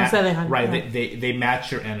they match they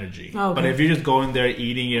match your energy. Oh, okay. But if you're just going there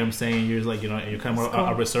eating, you know what I'm saying, you're just like, you know, you're kind of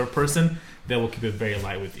a reserved person, they will keep it very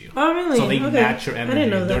light with you. Oh, really? So they match your energy. I didn't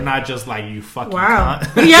know that. They're not just like, you fucking wow.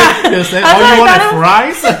 cunt. Yeah. You know saying, oh, you want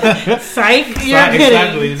fries? Psych. You're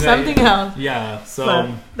kidding. Exactly. Something else. Yeah.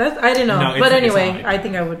 So that's I didn't know. No, but anyway, I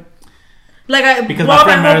think I would. Because my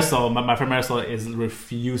friend Marisol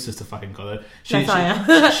refuses to fucking go there. She's like,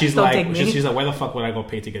 why the fuck would I go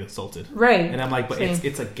pay to get insulted? Right. And I'm like, but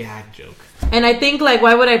it's a gag joke. And I think like,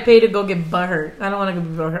 why would I pay to go get butthurt? I don't want to go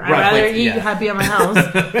get butthurt. I'd rather eat happy at my house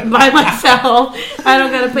by myself. I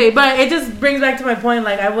don't gotta pay. But it just brings back to my point.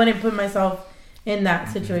 Like I wouldn't put myself in that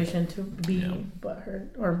situation to be butthurt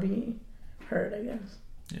or be hurt, I guess.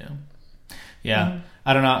 Yeah. Yeah. Mm-hmm.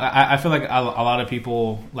 I don't know. I feel like a lot of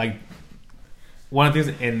people like. One of the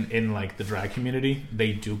things in like the drag community,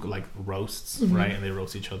 they do like roasts, right? And they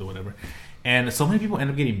roast each other, whatever. And so many people end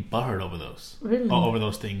up getting butthurt over those, over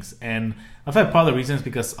those things. And I feel like part of the reason is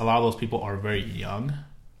because a lot of those people are very young.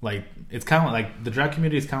 Like it's kind of like the drag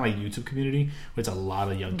community is kind of like YouTube community, where it's a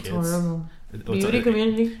lot of young kids. Horrible. Beauty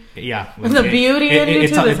community. Yeah, the beauty in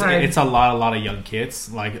YouTube is hard. It's a lot of young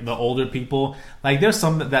kids. Like the older people, like there's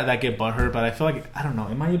some that get butthurt, but I feel like I don't know.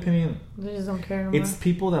 In my opinion, they just don't care. It's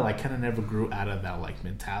people that like kind of never grew out of that like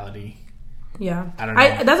mentality. Yeah, I don't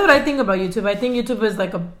know. That's what I think about YouTube. I think YouTube is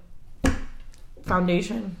like a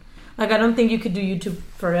foundation. Like I don't think you could do YouTube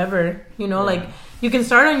forever. You know, like you can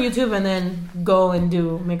start on YouTube and then go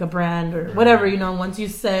and make a brand or whatever. You know, once you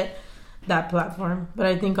set that platform. But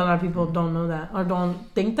I think a lot of people don't know that or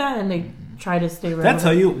don't think that, and they try to stay relevant. Did I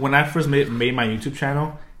tell you, when I first made my YouTube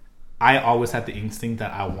channel, I always had the instinct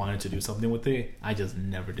that I wanted to do something with it. I just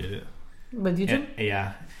never did it. With YouTube?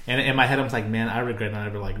 And in my head, I was like, man, I regret not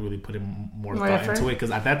ever like really putting more thought into it,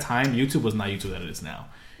 because at that time, YouTube was not YouTube that it is now.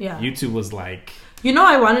 Yeah. YouTube was like... You know,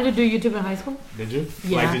 I wanted to do YouTube in high school. Did you?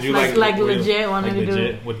 Yeah. Like, did you like legit wanted to do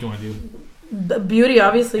it. What do you want to do? The beauty,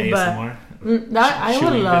 obviously, ASMR? That I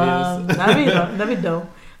would love. That'd be dope.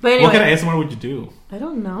 But anyway, what kind of ASMR would you do? I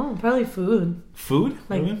don't know. Probably food. Food?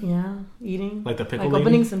 Like really? Eating. Like the pickle. Like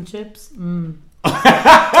opening some chips. Opening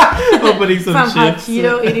some hot chips.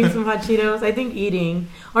 Eating some hot Cheetos. I think eating,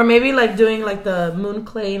 or maybe like doing like the moon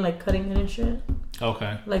clay and like cutting it and shit.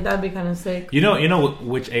 Okay. Like that'd be kind of sick. You know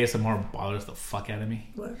which ASMR bothers the fuck out of me?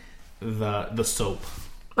 What? The soap.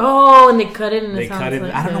 Oh, and they cut it and they cut it.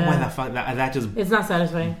 Like, I don't know why that just... It's not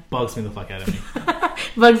satisfying. Bugs me the fuck out of me.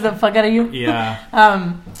 Bugs the fuck out of you? Yeah.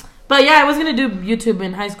 But yeah, I was going to do YouTube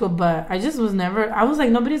in high school, but I just was never... I was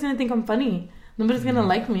like, nobody's going to think I'm funny. Nobody's going to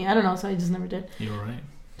like me. I don't know, so I just never did. You're right.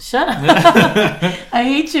 Shut up. I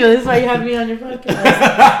hate you. This is why you have me on your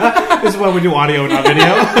podcast. This is why we do audio, not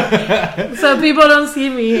video. So people don't see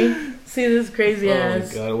me. See this crazy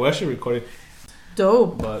ass. Oh my god, we're actually recording.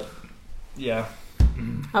 Dope. But, yeah.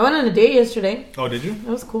 I went on a date yesterday. Oh, did you?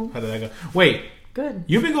 That was cool. How did that go? Wait. Good.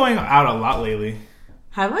 You've been going out a lot lately.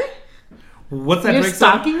 Have I? What's that You're Drake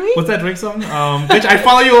stalking song? me? What's that Drake song? Bitch, I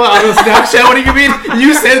follow you on Snapchat. What do you mean?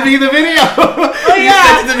 You sent me the video. Oh, you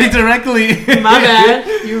yeah. sent it to me directly. My bad.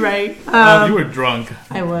 You're right. You were drunk.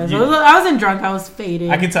 I was. I wasn't drunk. I was faded.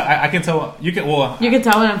 I can tell. I can tell. You can. Well, you can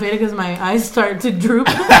tell when I'm faded because my eyes start to droop.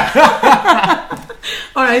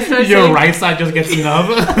 Or I start your saying, right side just gets numb.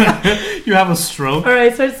 You have a stroke. Or I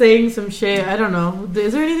start saying some shit. I don't know.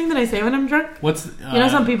 Is there anything that I say when I'm drunk? What's you know,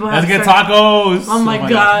 some people have. Let's get tacos. Oh my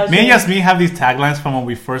god. Me and Yasmin have these taglines from when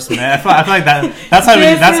we first met. I feel like that's how we.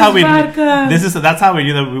 That's how we. That's how we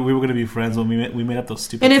knew that we were gonna be friends when we made up those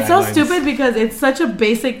stupid. And it's taglines. so stupid because it's such a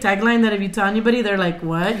basic tagline that if you tell anybody, they're like,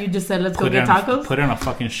 "What? You just said let's go get tacos." Put it on a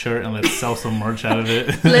fucking shirt and let's sell some merch out of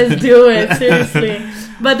it. Let's do it, seriously.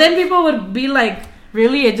 But then people would be like,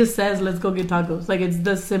 really? It just says let's go get tacos. Like it's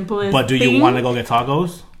the simplest. But do you want to go get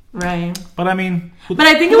tacos? Right. But I mean, but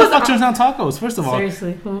I think it was turns down tacos. First of all,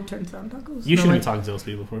 seriously, who turns down tacos? You shouldn't talk to those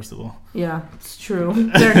people. First of all, yeah, it's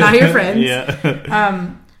true. They're not your friends.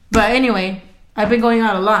 Yeah. But anyway, I've been going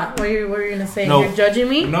out a lot. What are you gonna say? No. You're judging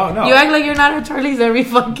me? No. You act like you're not at Charlie's every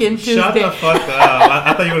fucking Tuesday. Shut the fuck up.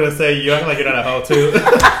 I thought you were gonna say you act like you're not a hoe too.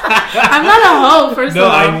 I'm not a hoe. First of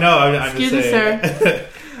all, I know. I'm excuse just saying. me, sir.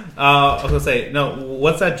 I was gonna say no.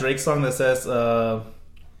 What's that Drake song that says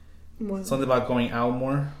something about going out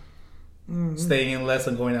more, staying in less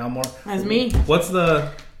and going out more? That's me. What's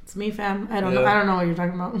the? It's me, fam. I don't know. I don't know what you're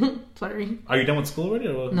talking about. Sorry. Are you done with school already?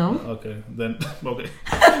 Or what? No. Okay, then okay.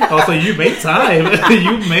 Oh, so you made time.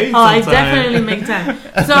 You made. I definitely make time.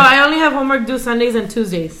 So I only have homework due Sundays and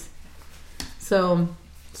Tuesdays. So.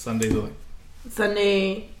 Sundays like.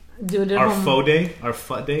 Sunday. Do it at our home. faux day, our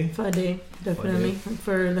fut day. Fut day, definitely fut day.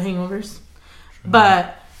 For the hangovers. True.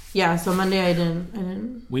 But yeah, so Monday I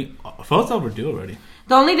didn't. We fut's overdue already.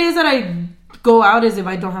 The only days that I go out is if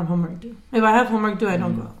I don't have homework due. If I have homework due, I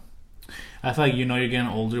don't go out. I feel like you're getting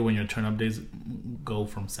older when your turn up days go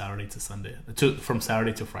from Saturday to Sunday, from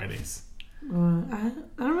Saturday to Fridays. I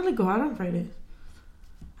don't really go out on Fridays.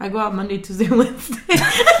 I go out Monday, Tuesday, Wednesday,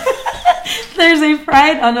 Thursday,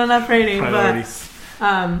 Friday. Oh no, not Friday. Priorities.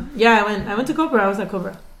 But yeah, I went to Cobra. I was at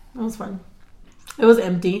Cobra. That was fun. It was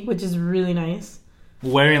empty, which is really nice.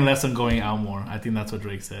 Wearing less and going out more. I think that's what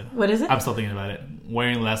Drake said. What is it? I'm still thinking about it.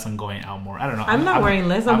 Wearing less and going out more. I don't know. I'm not wearing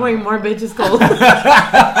less. I'm wearing more, bitch. It's cold.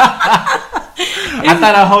 I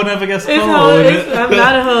thought a hoe never gets cold. I'm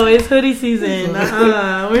not a hoe. It's hoodie season.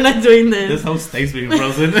 We're not doing this. This whole state's being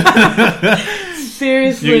frozen.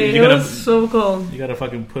 Seriously, it was so cold. You gotta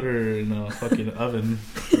fucking put her in a fucking oven.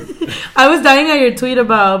 I was dying at your tweet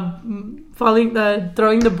about throwing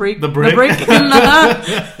the brick. The brick?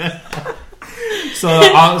 So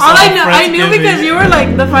I knew because you were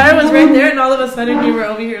like, the fire was right there, and all of a sudden you were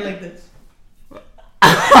over here like this.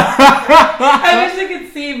 I wish I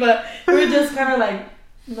could see, but we were just kind of like,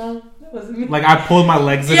 no, that wasn't me. Like I pulled my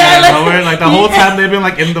legs in out of nowhere. Like the whole time they've been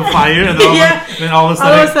like in the fire, and then all of a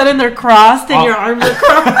sudden they're crossed and your arms are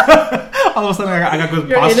crossed. All of a sudden I got good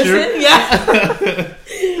You're posture. Innocent? Yeah.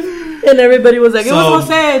 And everybody was like, it was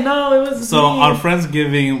Jose. No, it was So me. on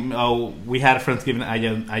Friendsgiving, we had a Friendsgiving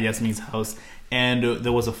at Yasmin's house. And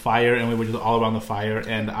there was a fire, and we were just all around the fire.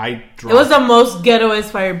 And I dropped. It was the most ghettoest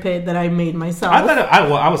fire pit that I made myself. I thought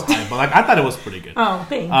I was high, but like I thought it was pretty good. Oh,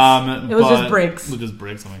 thanks. It was just bricks. It was just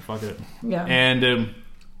bricks. I'm like, fuck it. Yeah. And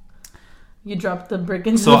you dropped the brick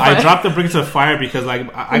into the fire. So I dropped the brick into the fire because like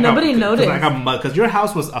nobody noticed. I got mud because your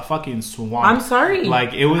house was a fucking swamp. I'm sorry.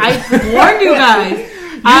 Like it was. I warned you guys.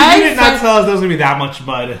 You did not tell us there was gonna be that much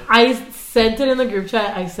mud. I sent it in the group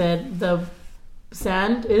chat. I said the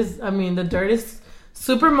dirt is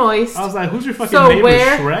super moist. I was like, who's your fucking neighbor,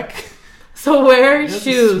 Shrek? So wear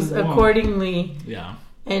shoes accordingly. Yeah.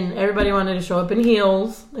 And everybody wanted to show up in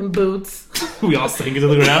heels and boots. We all sank into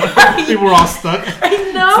the ground. People were all stuck. I know.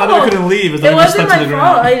 It's not that we couldn't leave. It wasn't my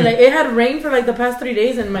fault. It had rained for like the past 3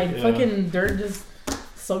 days, and my fucking dirt just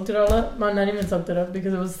soaked it all up. Well, not even soaked it up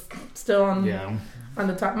because it was still on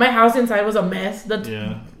the top. My house inside was a mess.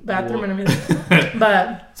 The bathroom and everything.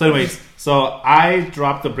 But so anyways, I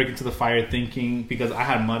dropped the brick into the fire thinking because I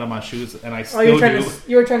had mud on my shoes and I still you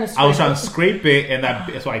were trying to scrape I was trying to scrape it and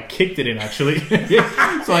so I kicked it in actually.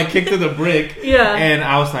 So I kicked in the brick. Yeah. And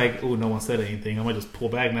I was like, oh, no one said anything. I'm gonna just pull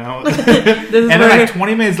back now. And then like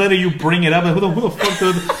 20 minutes later you bring it up and who the fuck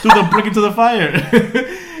threw the brick into the fire?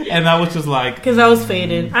 And I was just like, because I was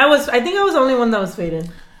faded. I think I was the only one that was faded.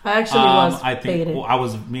 I actually was faded.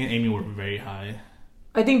 Me and Amy were very high.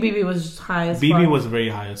 I think BB was high as well. BB was very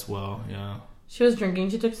high as well, yeah. She was drinking.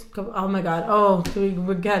 She took a couple... Oh, my God. Oh, we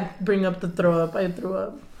got bring up the throw up. I threw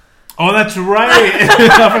up. Oh, that's right.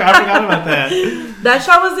 I forgot about that. That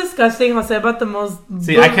shot was disgusting. Jose bought the most.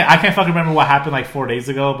 See, I can't fucking remember what happened like 4 days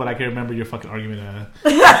ago, but I can remember your fucking argument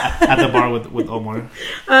at the bar with Omar.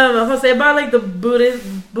 Jose bought like the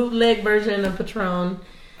bootleg version of Patron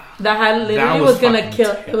that had literally was gonna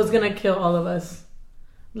kill. Terrible. It was gonna kill all of us.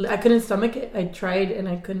 I couldn't stomach it. I tried and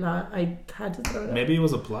I could not. I had to throw it up. Maybe it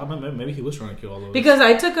was a plot. Maybe he was trying to kill all of us. Because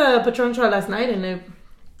I took a Patron shot last night and it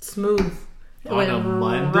smooth. It went a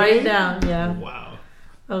Monday? Right down. Yeah. Wow.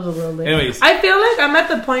 That was a real late. Anyways, I feel like I'm at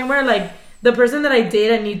the point where like the person that I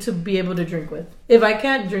date, I need to be able to drink with. If I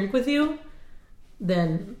can't drink with you,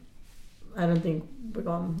 then I don't think we're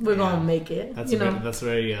gonna make it. That's that's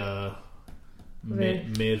very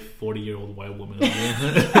mid 40-year-old white woman.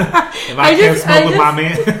 If I can't smoke with my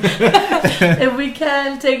man, if we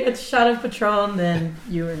can't take a shot of Patron, then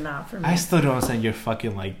you are not for me. I still don't understand your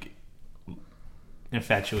fucking like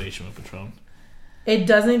infatuation with Patron. It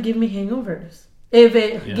doesn't give me hangovers. If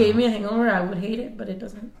it gave me a hangover, I would hate it, but it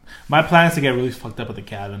doesn't. My plan is to get really fucked up at the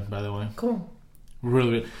cabin, by the way. Cool.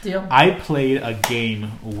 Really. Deal. I played a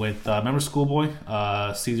game with, remember Schoolboy?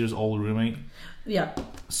 Caesar's old roommate? Yeah.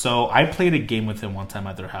 So I played a game with him one time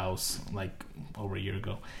at their house, like over a year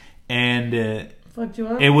ago. And fucked you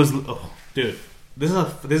up? It was, dude, this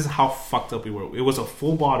is how fucked up we were. It was a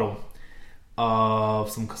full bottle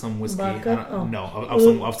of some whiskey. Vodka?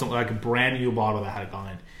 Of some like a brand new bottle that had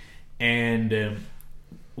gone. And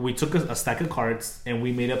we took a stack of cards and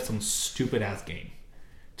we made up some stupid ass game,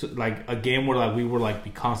 like a game where like we were like be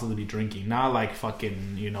constantly drinking, not like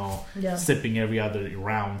fucking sipping every other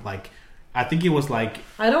round. Like I think it was like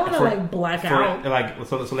I don't want to like black out. Like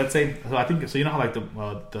so let's say I think so. You know how like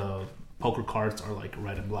the poker cards are like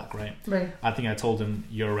red and black, right? Right. I think I told him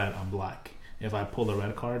you're red, I'm black. If I pull the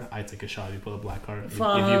red card, I take a shot. If you pull the black card, if you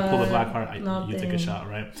pull the black card, you take a shot,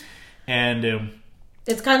 right? And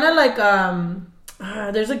it's kind of like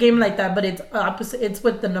there's a game like that, but it's opposite. It's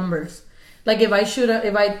with the numbers. Like if I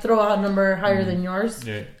throw a number higher than yours,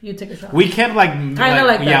 you take a shot. We kept like kind of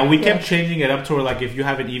like that. Yeah, we kept changing it up to where like if you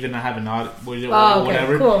have it even, I have it not,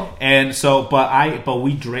 whatever. Cool. And so, but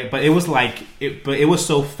we drank, but it was like it was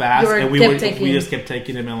so fast, and we just kept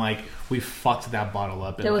taking them, and like we fucked that bottle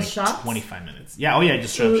up in there was like shots? 25 minutes. Yeah,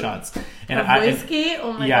 just straight up shots. And whiskey?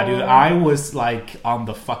 Oh my God. Dude, I was like on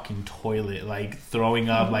the fucking toilet, like throwing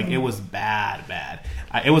up. Like it was bad.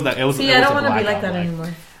 It was. See, I don't want to be like that anymore.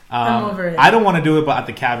 I'm over it. I don't want to do it, but at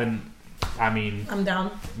the cabin, I mean, I'm down.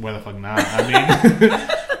 Where the fuck not? I mean,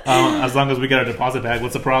 as long as we get our deposit back,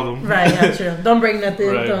 what's the problem? Right, yeah, true. Don't break nothing.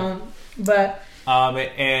 Right. Don't. But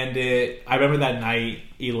and I remember that night,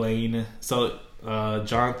 Elaine. So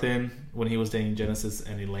Jonathan, when he was dating Genesis,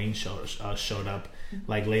 and Elaine showed up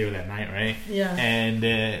like later that night, right? Yeah.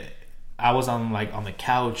 And I was on the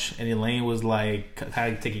couch, and Elaine was like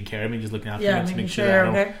kind of taking care of me, just looking out for me to make sure that I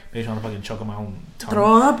don't make sure I don't fucking choke on my own tongue.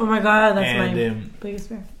 Throw up! Oh my God, that's my biggest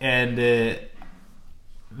fear. And it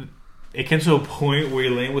came to a point where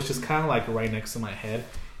Elaine was just kind of like right next to my head,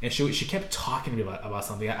 and she kept talking to me about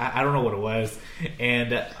something. I don't know what it was,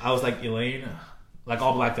 and I was like, Elaine, like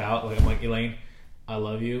all blacked out. Like I'm like, Elaine, I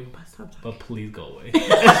love you, but please go away.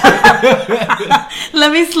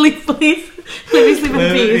 Let me sleep, please. Let me sleep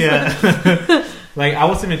in peace. Yeah. Like I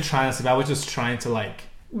wasn't even trying to sleep. I was just trying to like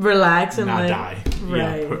relax and not like, die.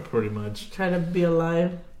 Right. Yeah, pretty much. Try to be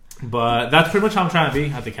alive. But that's pretty much how I'm trying to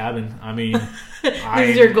be at the cabin. I mean, this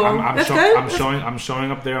is your goal. I'm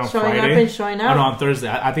showing up there on Friday. Showing up. Oh no, on Thursday.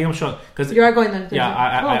 I think I'm showing because you are going Thursday. Yeah,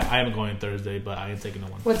 I am going Thursday, but I ain't taking no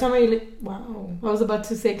one. What time are you? Wow, I was about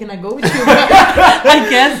to say, can I go with you? I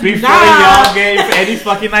guess before y'all gave any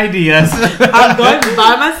fucking ideas. I'm going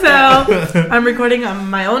by myself. I'm recording on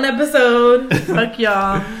my own episode. Fuck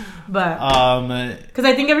y'all. But because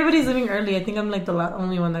I think everybody's leaving early. I think I'm like the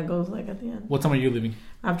only one that goes like at the end. What time are you leaving?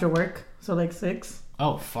 After work, so like 6.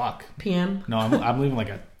 Oh fuck. PM. No, I'm leaving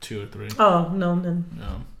like at 2 or 3. Oh no, then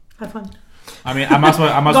no. Have fun. I mean, I might as well.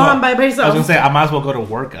 Go on by yourself. I was gonna say I might as well go to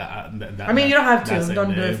work. I mean, you don't have to.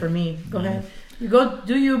 Don't do it for me. Go ahead. You go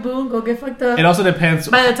do you, boo. Go get fucked up. It also depends.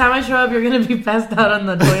 By the time I show up, you're gonna be passed out on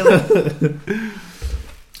the toilet.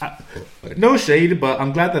 No shade, but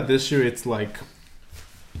I'm glad that this year it's like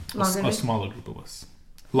a smaller group of us.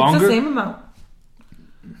 Longer? It's the same amount.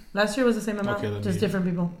 Last year was the same amount, just different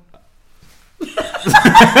people.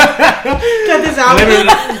 Cut this out.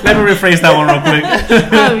 Let me rephrase that one real quick.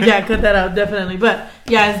 Yeah, cut that out, definitely. But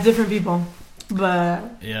yeah, it's different people.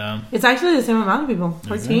 But yeah, it's actually the same amount of people.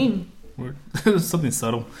 14. Something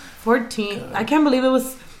subtle. 14. God. I can't believe it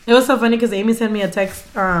was so funny because Amy sent me a text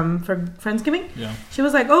for Friendsgiving. Yeah. She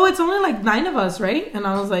was like, "Oh, it's only like 9 of us, right?" And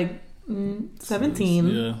I was like, 17.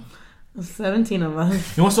 Yeah. 17 of us.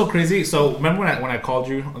 You know what's so crazy? So remember when I called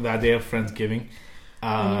you on that day of Friendsgiving?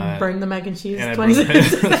 And you burned the mac and cheese. And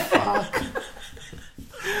 26. Fuck.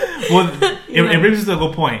 Well, it brings us to a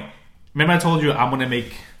good point. Remember I told you I'm gonna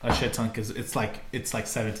make a shit ton because it's like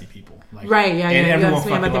 70 people. Like, right? Yeah. And yeah, everyone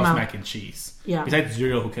fucking loves mac and cheese. Yeah. Besides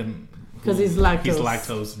Zero, because he's lactose. He's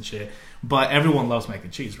lactose and shit. But everyone loves mac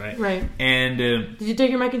and cheese, right? Right. And did you take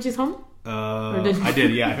your mac and cheese home? I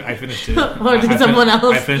did, yeah. I finished it. Or did someone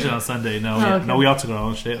else? I finished it on Sunday. No, okay. No, we all took our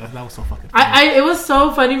own shit. That was so fucking funny. It was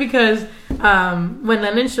so funny because when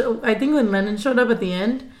Lennon showed up at the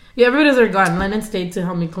end, yeah, everybody's are gone. Lennon stayed to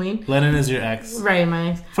help me clean. Lennon is your ex, right? My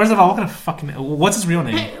ex. First of all, what kind of fucking what's his real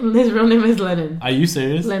name? His real name is Lennon. Are you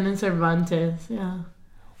serious? Lennon Cervantes. Yeah.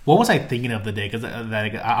 What was I thinking of the day? Because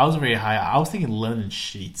I was very high. I was thinking Lennon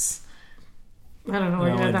Sheets. I don't know where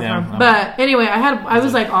you got that from. But anyway, I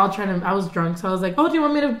was like all I was drunk, so I was like, oh, do you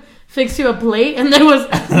want me to fix you a plate? And there was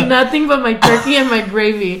nothing but my turkey and my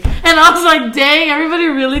gravy. And I was like, dang, everybody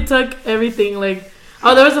really took everything. Like,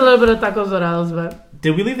 oh, there was a little bit of tacos dorados, but...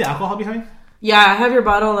 Did we leave the alcohol behind? Yeah, I have your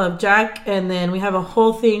bottle of Jack, and then we have a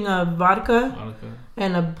whole thing of vodka.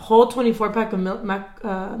 And a whole 24-pack of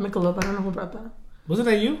Michelob. I don't know who brought that. Wasn't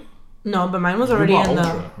that you? No, but mine was already in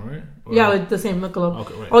Ultra, the... right? Yeah, with the same Michelob.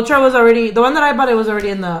 Okay, right. Ultra was already... The one that I bought, it was already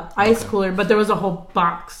in the ice cooler, but there was a whole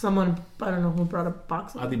box. Someone... I don't know who brought a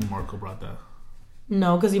box. I think Marco brought that.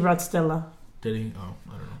 No, because he brought Stella. Did he? Oh,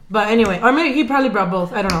 I don't know. But anyway, or maybe he probably brought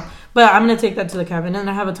both. I don't know. But I'm going to take that to the cabin. And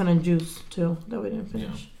I have a ton of juice, too, that we didn't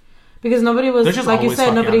finish. Yeah. Because nobody was... There's just like you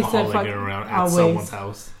said, nobody said... Fuck around at someone's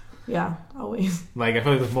house. Yeah, always. Like, I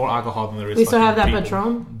feel like there's more alcohol than there is. We still have that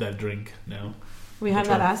Patron that drink now. We have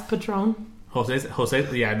that ass Patron.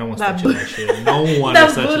 Jose, yeah, no one's touching that shit. No one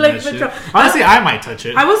is touching that shit. Honestly, I might touch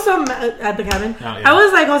it. I was so mad at the cabin. Oh, yeah. I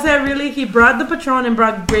was like, Jose, he brought the Patron and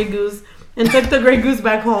brought Grey Goose and took the Grey Goose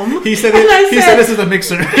back home. He said this is the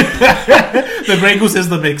mixer. The Grey Goose is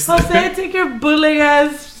the mix. Jose, take your bootleg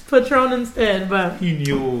ass Patron instead, but he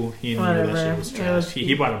knew that shit was trash.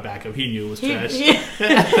 He brought it back up. He knew it was trash.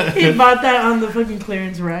 He bought that on the fucking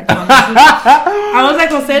clearance rack. I was like,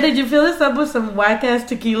 Jose, did you fill this up with some whack ass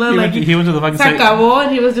tequila? He went to the fucking Acabó,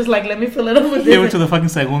 and he was just like, let me fill it up with this. He went to the fucking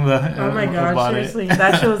Segunda. Oh my god, seriously,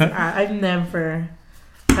 that shows. I've never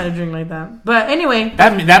had a drink like that. But anyway,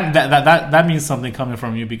 that means something coming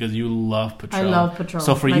from you because you love Patron. I love Patron.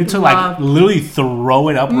 So for you to literally throw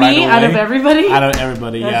it up right away out of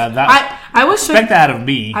everybody, yeah, I was expect that out of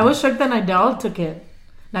me. I was shocked that Nidal took it.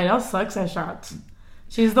 Nidal sucks at shots.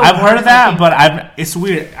 She's the I've heard of that, but it's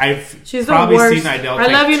weird. She's probably the worst. Seen Nidal. I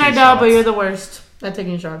love you, Nidal, but you're the worst at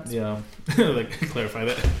taking shots. Yeah, like clarify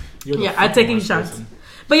that. At taking shots. Person.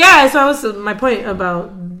 But yeah, so I was my point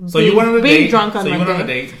about being drunk on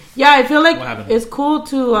Monday. Yeah, I feel like it's cool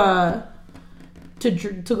to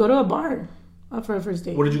go to a bar for a first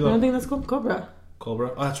date. Where did you go? I think that's cool. Cobra.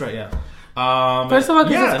 Oh, that's right. Yeah. First of all,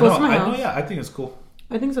 because it's close to my house. Yeah, I think it's cool.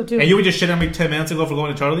 I think so too. And you were just shitting on me 10 minutes ago for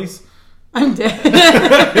going to Charlie's? I'm dead.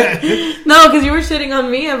 No, because you were shitting on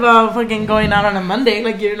me about fucking going out on a Monday.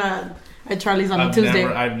 Like you're not at Charlie's on a Tuesday.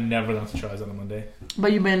 I've never gone to Charlie's on a Monday.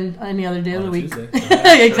 But you've been any other day of the week.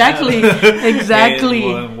 Exactly.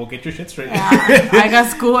 Hey, we'll get your shit straight. I got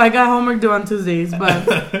school. I got homework due on Tuesdays.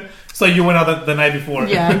 But so you went out the night before.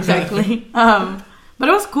 Yeah, exactly. But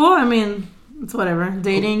it was cool. I mean, it's whatever.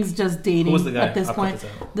 Dating's just dating. Who was the guy? At this point,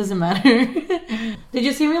 doesn't matter. Did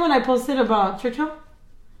you see me when I posted about Churchill?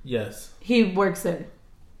 Yes. He works there.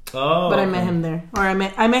 Oh. But I met him there, or I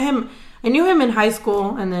met him. I knew him in high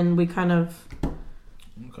school, and then we kind of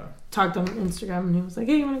talked on Instagram, and he was like,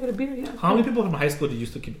 "Hey, you want to get a beer?" Yeah. How many people from high school do you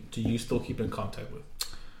still keep in contact with?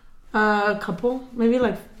 A couple, maybe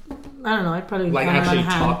I don't know. I probably actually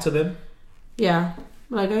talk to them. Yeah,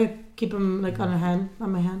 I keep them on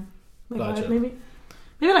my hand. Gotcha. 5, maybe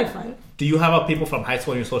 5. Do you have people from high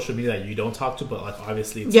school on your social media that you don't talk to, but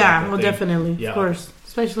obviously? It's definitely, yeah. Of course,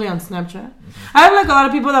 especially on Snapchat. Mm-hmm. I have a lot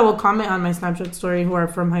of people that will comment on my Snapchat story who are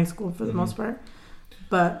from high school for the most part,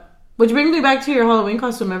 but. Which brings me back to your Halloween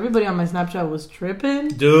costume. Everybody on my Snapchat was tripping.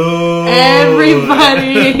 Dude.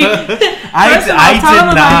 Everybody. I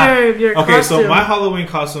did not. Your okay, costume. So my Halloween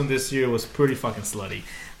costume this year was pretty fucking slutty.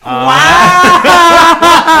 Wow.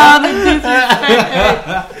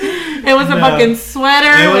 It was a fucking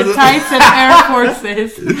sweater with tights and Air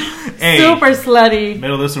Forces. Hey, super slutty.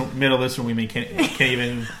 Middle Eastern women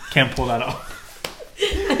can't pull that off.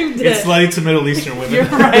 It's slutty to Middle Eastern women. You're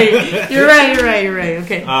right.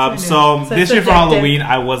 Okay. So this year for Halloween,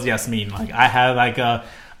 I was Yasmin. I had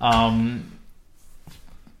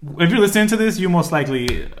if you're listening to this, you most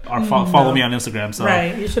likely are follow me on Instagram. So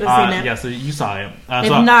right, you should have seen it. Yeah, so you saw it. If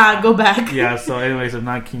not, go back. Yeah. So, anyways, if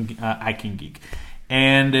not, I Can Geek,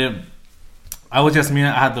 and I was just I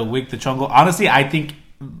had the wig, the chongo. Honestly, I think.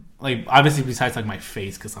 Like, obviously, besides like my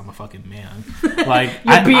face, because I'm a fucking man. Like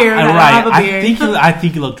your beard, right? I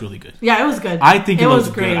think it looked really good. Yeah, it was good. I think it looks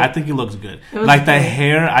great. I think it looks good. Like the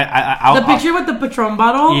hair, the picture with the Patron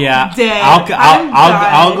bottle. Yeah,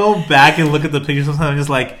 I'll go back and look at the picture sometimes. I'm just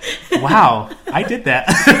like, wow, I did that.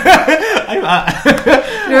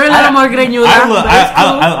 You're a little more greñuda.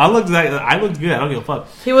 I looked good. I don't give a fuck.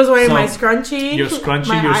 He was wearing my scrunchie, your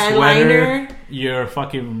sweater, your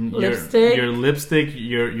fucking lipstick, your lipstick,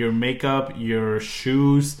 your makeup, your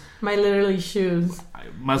shoes. My literally shoes. I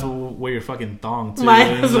might as well wear your fucking thong too.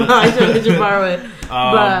 Might as well. I should let you borrow it.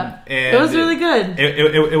 But it was really good.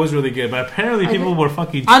 It was really good. But apparently people were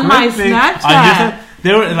fucking on my Snapchat.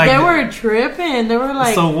 They were tripping. They were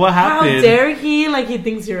like, so what happened? How dare he? Like, he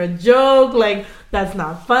thinks you're a joke. Like, that's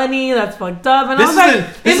not funny. That's fucked up. And I was like,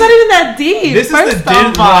 it's not even that deep. This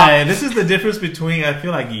is the difference between, I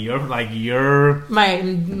feel like you're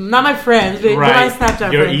not my friends, but my Snapchat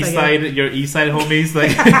friends. Your East Side homies,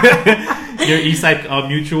 like your East Side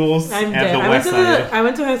mutuals and the West Side. I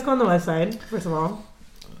went to high school on the West Side, first of all.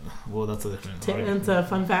 Well, that's a different story. It's a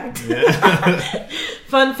fun fact. Yeah.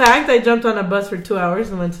 Fun fact, I jumped on a bus for 2 hours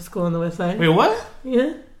and went to school on the West Side. Wait, what?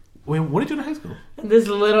 Yeah. Wait, what did you do in high school? This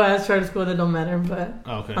little ass charter school that don't matter, but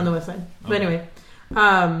on the West Side. But anyway,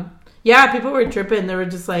 yeah, people were tripping. They were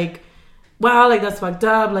just like, wow, like that's fucked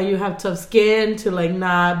up. Like you have tough skin to like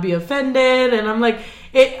not be offended. And I'm like,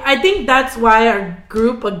 I think that's why our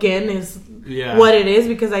group again is what it is,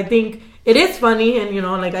 because I think it is funny. And you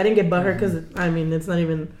know, like I didn't get butthurt because I mean, it's not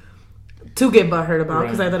even to get butthurt about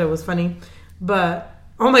because I thought it was funny. But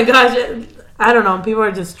oh my gosh, I don't know. People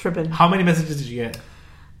are just tripping. How many messages did you get?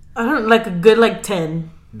 I don't like a good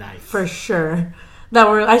 10. Nice. For sure.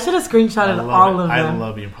 I should have screenshotted all of them. I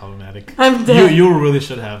love being problematic. I'm dead. You really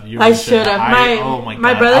should have. I should have.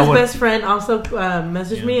 My brother's best friend also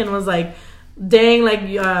messaged me and was like, dang, like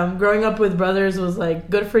growing up with brothers was like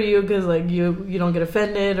good for you because like you don't get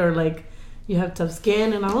offended or like you have tough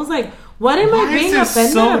skin. And I was like, what am I being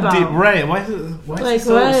offended about? Deep? Right. Why is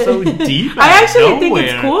it so deep? I actually think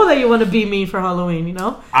it's cool that you want to be me for Halloween, you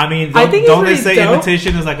know? I mean, don't they say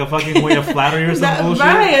imitation is like a fucking way of flattery or some bullshit?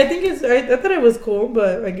 Right. I thought it was cool,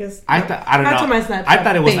 but I guess I don't know. My Snapchat I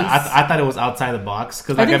thought it was outside the box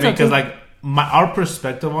because our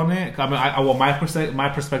perspective on it. I mean, my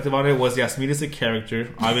perspective on it was Yasmin is a character.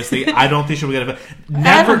 Obviously, I don't think she will get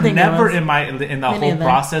offended. Never in the whole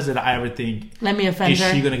process did I ever think. Let me offend her.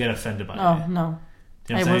 Is she gonna get offended by it? Oh no,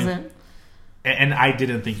 I wasn't. And I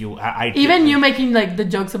didn't think you. Even you making like the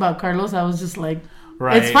jokes about Carlos, I was just like,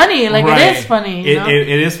 right. It's funny. Like it is funny. You know? It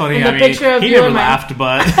is funny. And the picture of he you never laughed,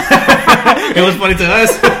 but it was funny to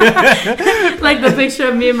us. Like the picture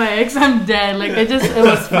of me and my ex, I'm dead. Like it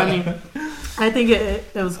was funny. I think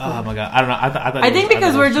it was cool. Oh my god, I don't know. I think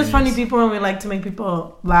because we're just funny people and we like to make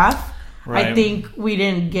people laugh. Right. I think we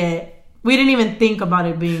didn't even think about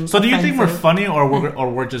it being. So do you think we're funny or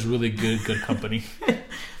we're just really good company?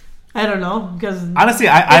 I don't know, because honestly,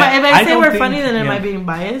 if I say we're funny, then am I being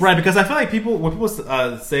biased? Right, because I feel like when people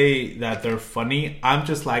say that they're funny, I'm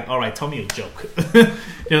just like, all right, tell me a joke. You know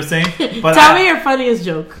what I'm saying? But tell me your funniest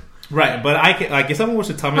joke. Right, but I can, like, if someone was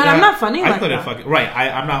to tell me but that, I'm not funny like that. Fucking, right,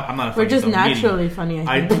 I'm not a funny. We're just naturally funny,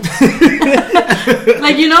 I think.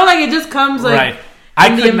 Like, you know, like, it just comes, like, right.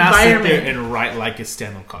 I could not sit there and write, like, a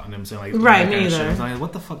stand-up comedy. I'm saying, like, right, me either. Like,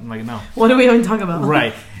 what the fuck? Like, no. What do we even talk about?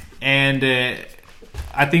 Right, and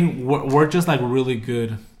I think we're just, like, really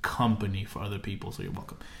good company for other people, so you're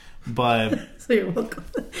welcome. But so you're welcome.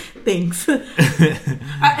 Thanks. Sometimes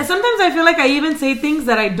I feel like I even say things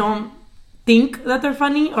that I don't think that they're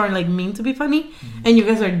funny or like mean to be funny, and you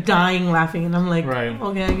guys are dying laughing, and I'm like, right.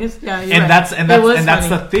 Okay, I guess you're right. That's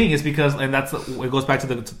the thing is because it goes back to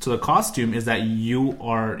the costume is that you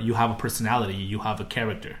have a personality, you have a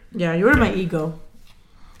character. Yeah, you were my ego.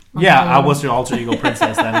 I was your alter ego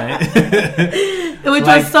princess that night. Which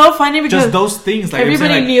was so funny because just those things, like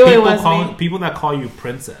everybody knew it was me. People that call you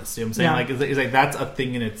princess. You know what I'm saying? Like it's like that's a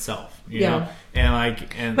thing in itself. You know?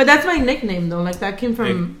 But that's my nickname though. Like that came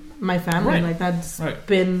from my family. Right. Like that's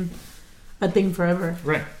been a thing forever.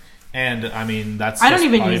 Right. And I mean that's. I don't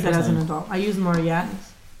even use it as an adult. I use more Yaz.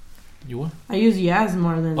 You what? I use Yaz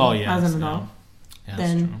more than as an adult.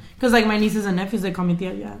 Yeah, because like my nieces and nephews, they call me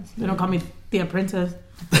Tia Yaz. They don't call me Tia Princess.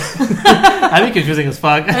 That'd be confusing as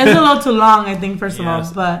fuck. It's a little too long, I think, first of all.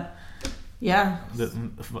 But yeah, the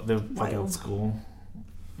fucking school.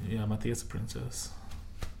 Yeah, my Tia's a princess.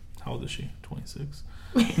 How old is she? 26.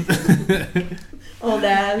 Old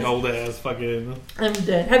ass fucking. I'm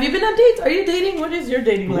dead. Have you been on dates? Are you dating? What is your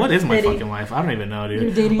dating life? What is my fucking life? I don't even know, dude.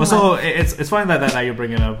 Your dating life. So it's funny that you're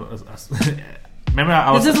bringing up.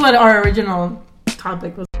 Remember, this is what our original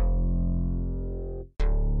topic was.